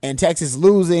him. And Texas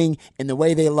losing and the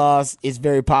way they lost, it's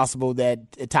very possible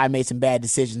that Ty made some bad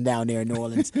decisions down there in New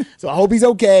Orleans. So I hope he's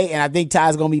okay, and I think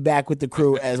Ty's going to be back with the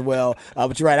crew as well.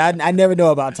 But you're right. I never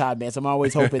know about Ty, man. So I'm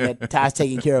always hoping that Ty's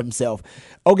taking care of himself.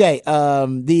 Okay,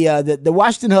 the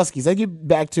Washington Huskies. Let's get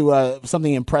back to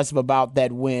something impressive about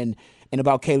that win and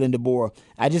about Kalen DeBoer.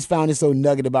 I just found this so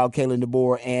nugget about Kalen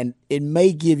DeBoer, and it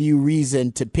may give you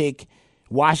reason to pick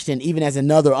Washington even as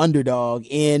another underdog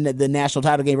in the national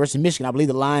title game versus Michigan. I believe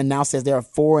the line now says they're a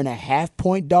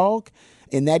 4.5-point dog.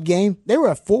 In that game, they were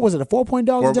a 4-point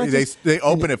dog? They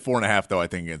opened at 4.5 though. I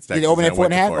think against Texas. Did they open at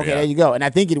 4.5? Okay, there you go. And I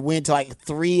think it went to like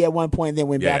 3 at one point, and then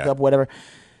went back up, whatever.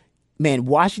 Man,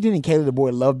 Washington and Kalen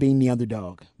DeBoer love being the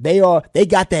underdog. They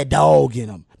got that dog in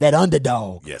them, that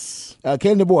underdog. Yes.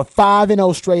 Kalen DeBoer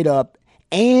 5-0 straight up,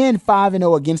 and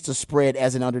 5-0 against the spread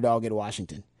as an underdog at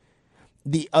Washington.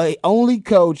 The only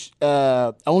coach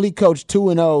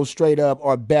 2-0 straight up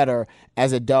or better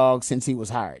as a dog since he was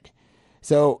hired.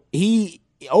 So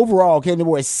overall, Kalen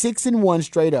DeBoer is 6-1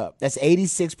 straight up. That's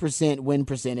 86% win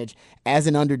percentage as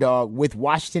an underdog with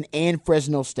Washington and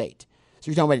Fresno State.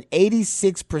 So you're talking about an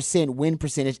 86% win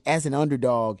percentage as an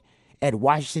underdog at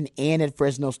Washington and at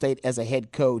Fresno State as a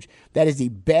head coach. That is the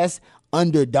best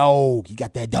underdog. You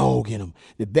got that dog in him.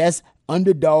 The best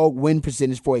underdog win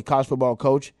percentage for a college football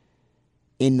coach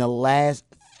in the last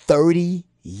 30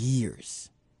 years.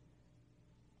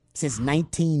 Since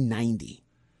 1990.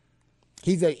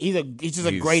 He's just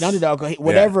a great underdog.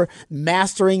 Whatever,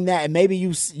 mastering that, and maybe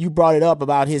you brought it up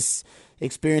about his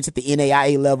experience at the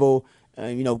NAIA level,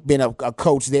 being a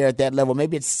coach there at that level.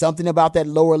 Maybe it's something about that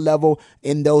lower level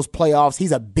in those playoffs.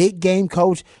 He's a big game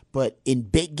coach, but in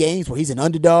big games where he's an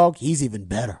underdog, he's even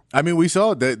better. I mean, we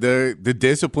saw the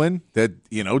discipline that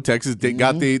Texas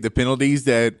got the penalties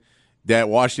that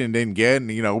Washington didn't get,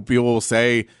 and people will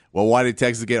say, well, why did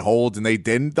Texas get holds? And they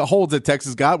didn't. The holds that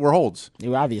Texas got were holds. They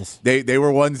were obvious. They were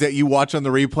ones that you watch on the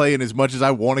replay, and as much as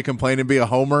I want to complain and be a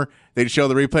homer, they'd show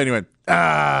the replay, and you went,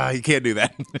 you can't do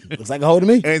that. Looks like a hold to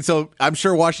me. And so I'm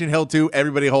sure Washington held too.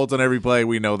 Everybody holds on every play.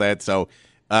 We know that. So,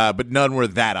 but none were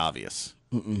that obvious.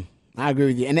 Mm-mm. I agree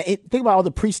with you. And think about all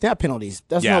the pre-snap penalties.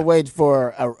 There's no way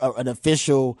for an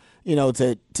official –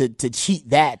 to cheat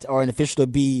that, or an official to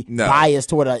be biased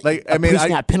toward a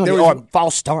pre-snap penalty or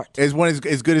false start. As one as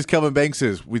good as Kelvin Banks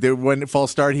is, when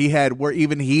false start he had, where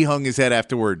even he hung his head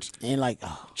afterwards, and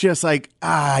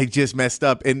I just messed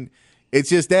up, and it's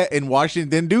just that. And Washington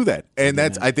didn't do that, and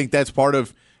I think that's part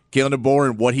of Kalen DeBoer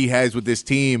and what he has with this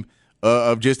team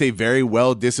of just a very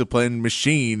well disciplined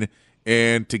machine,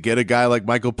 and to get a guy like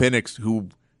Michael Penix who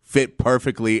fit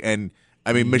perfectly and.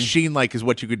 I mean, machine-like is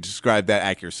what you could describe that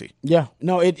accuracy. Yeah.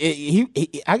 No, I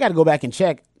got to go back and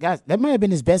check. Guys, that might have been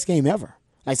his best game ever.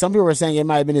 Like, some people were saying it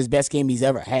might have been his best game he's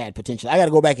ever had, potentially. I got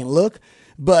to go back and look.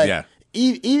 But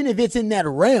even if it's in that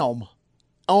realm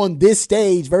on this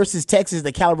stage versus Texas,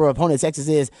 the caliber of opponent Texas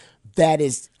is, that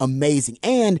is amazing.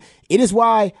 And it is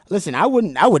why, listen, I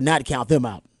would not count them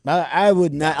out. I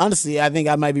would not. Honestly, I think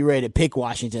I might be ready to pick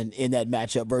Washington in that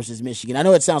matchup versus Michigan. I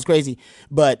know it sounds crazy,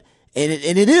 but – And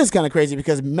it is kind of crazy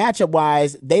because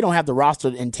matchup-wise, they don't have the roster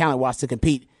and talent-wise to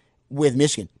compete with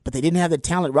Michigan. But they didn't have the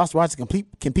talent roster-wise to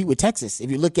compete with Texas.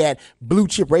 If you look at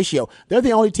blue-chip ratio, they're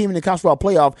the only team in the college football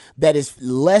playoff that is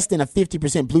less than a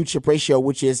 50% blue-chip ratio,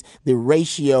 which is the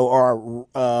ratio or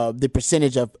the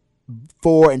percentage of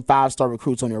 4- and 5-star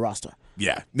recruits on your roster.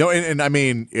 Yeah. No, and I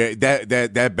mean,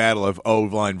 that battle of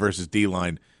O-line versus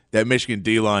D-line, that Michigan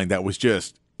D-line that was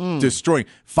just destroying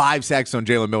 5 sacks on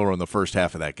Jalen Miller in the first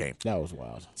half of that game. That was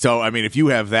wild. it's So, I mean, if you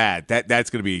have that's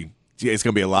going to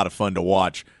be a lot of fun to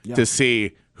watch to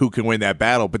see who can win that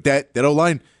battle. But that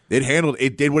O-line,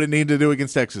 it did what it needed to do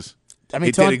against Texas. I mean,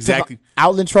 it did exactly.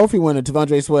 Outland Trophy winner,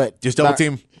 T'Vondre Sweat. Just double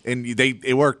team, and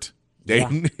it worked.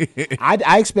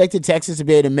 I expected Texas to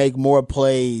be able to make more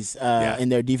plays in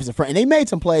their defensive front. And they made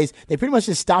some plays. They pretty much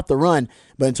just stopped the run.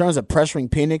 But in terms of pressuring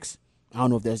Penix, I don't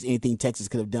know if there's anything Texas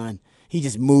could have done. He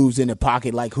just moves in the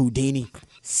pocket like Houdini,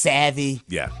 savvy.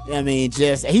 Yeah. I mean,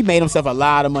 he made himself a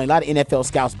lot of money. A lot of NFL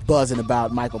scouts buzzing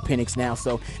about Michael Penix now.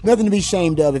 So nothing to be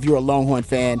ashamed of if you're a Longhorn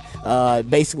fan.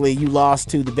 Basically, you lost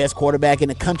to the best quarterback in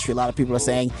the country. A lot of people are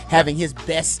saying having his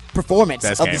best performance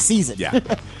of the season. Yeah.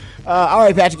 All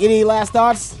right, Patrick, any last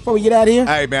thoughts before we get out of here?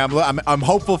 Hey, man, I'm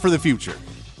hopeful for the future.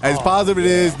 As positive it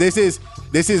is,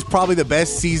 this is probably the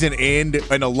best season end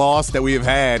and a loss that we have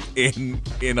had in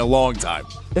a long time.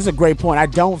 That's a great point. I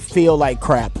don't feel like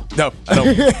crap. No, I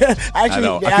don't.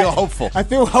 Actually, I feel hopeful. I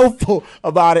feel hopeful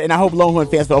about it, and I hope Longhorn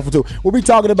fans feel hopeful too. We'll be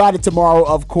talking about it tomorrow,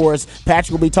 of course.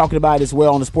 Patrick will be talking about it as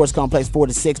well on the Sports Complex 4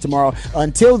 to 6 tomorrow.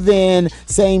 Until then,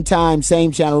 same time,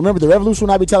 same channel. Remember, the Revolution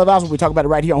will not be televised. We'll be talking about it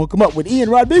right here on Hook 'em Up with Ian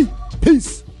Rod B.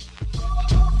 Peace.